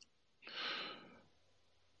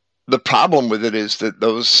the problem with it is that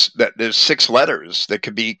there's 6 letters that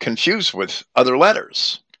could be confused with other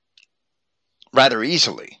letters rather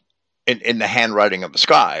easily in the handwriting of a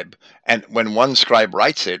scribe. And when one scribe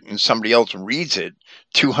writes it and somebody else reads it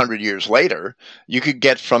 200 years later, you could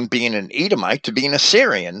get from being an Edomite to being a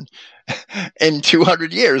Syrian in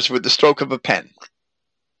 200 years with the stroke of a pen.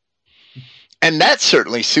 And that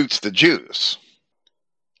certainly suits the Jews.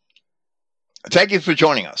 Thank you for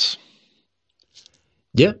joining us.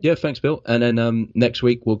 Yeah, thanks, Bill. And then next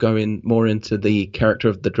week we'll go more into the character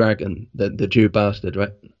of the dragon, the Jew bastard,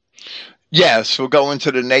 right? Yes, we'll go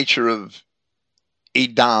into the nature of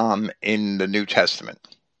Edom in the New Testament,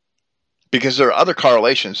 because there are other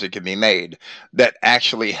correlations that can be made that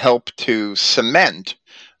actually help to cement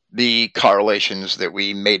the correlations that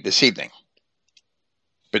we made this evening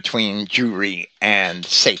between Jewry and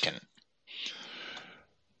Satan.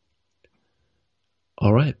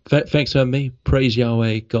 All right. Thanks for me. Praise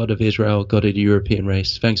Yahweh, God of Israel, God of the European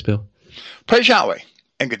race. Thanks, Bill. Praise Yahweh,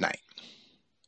 and good night.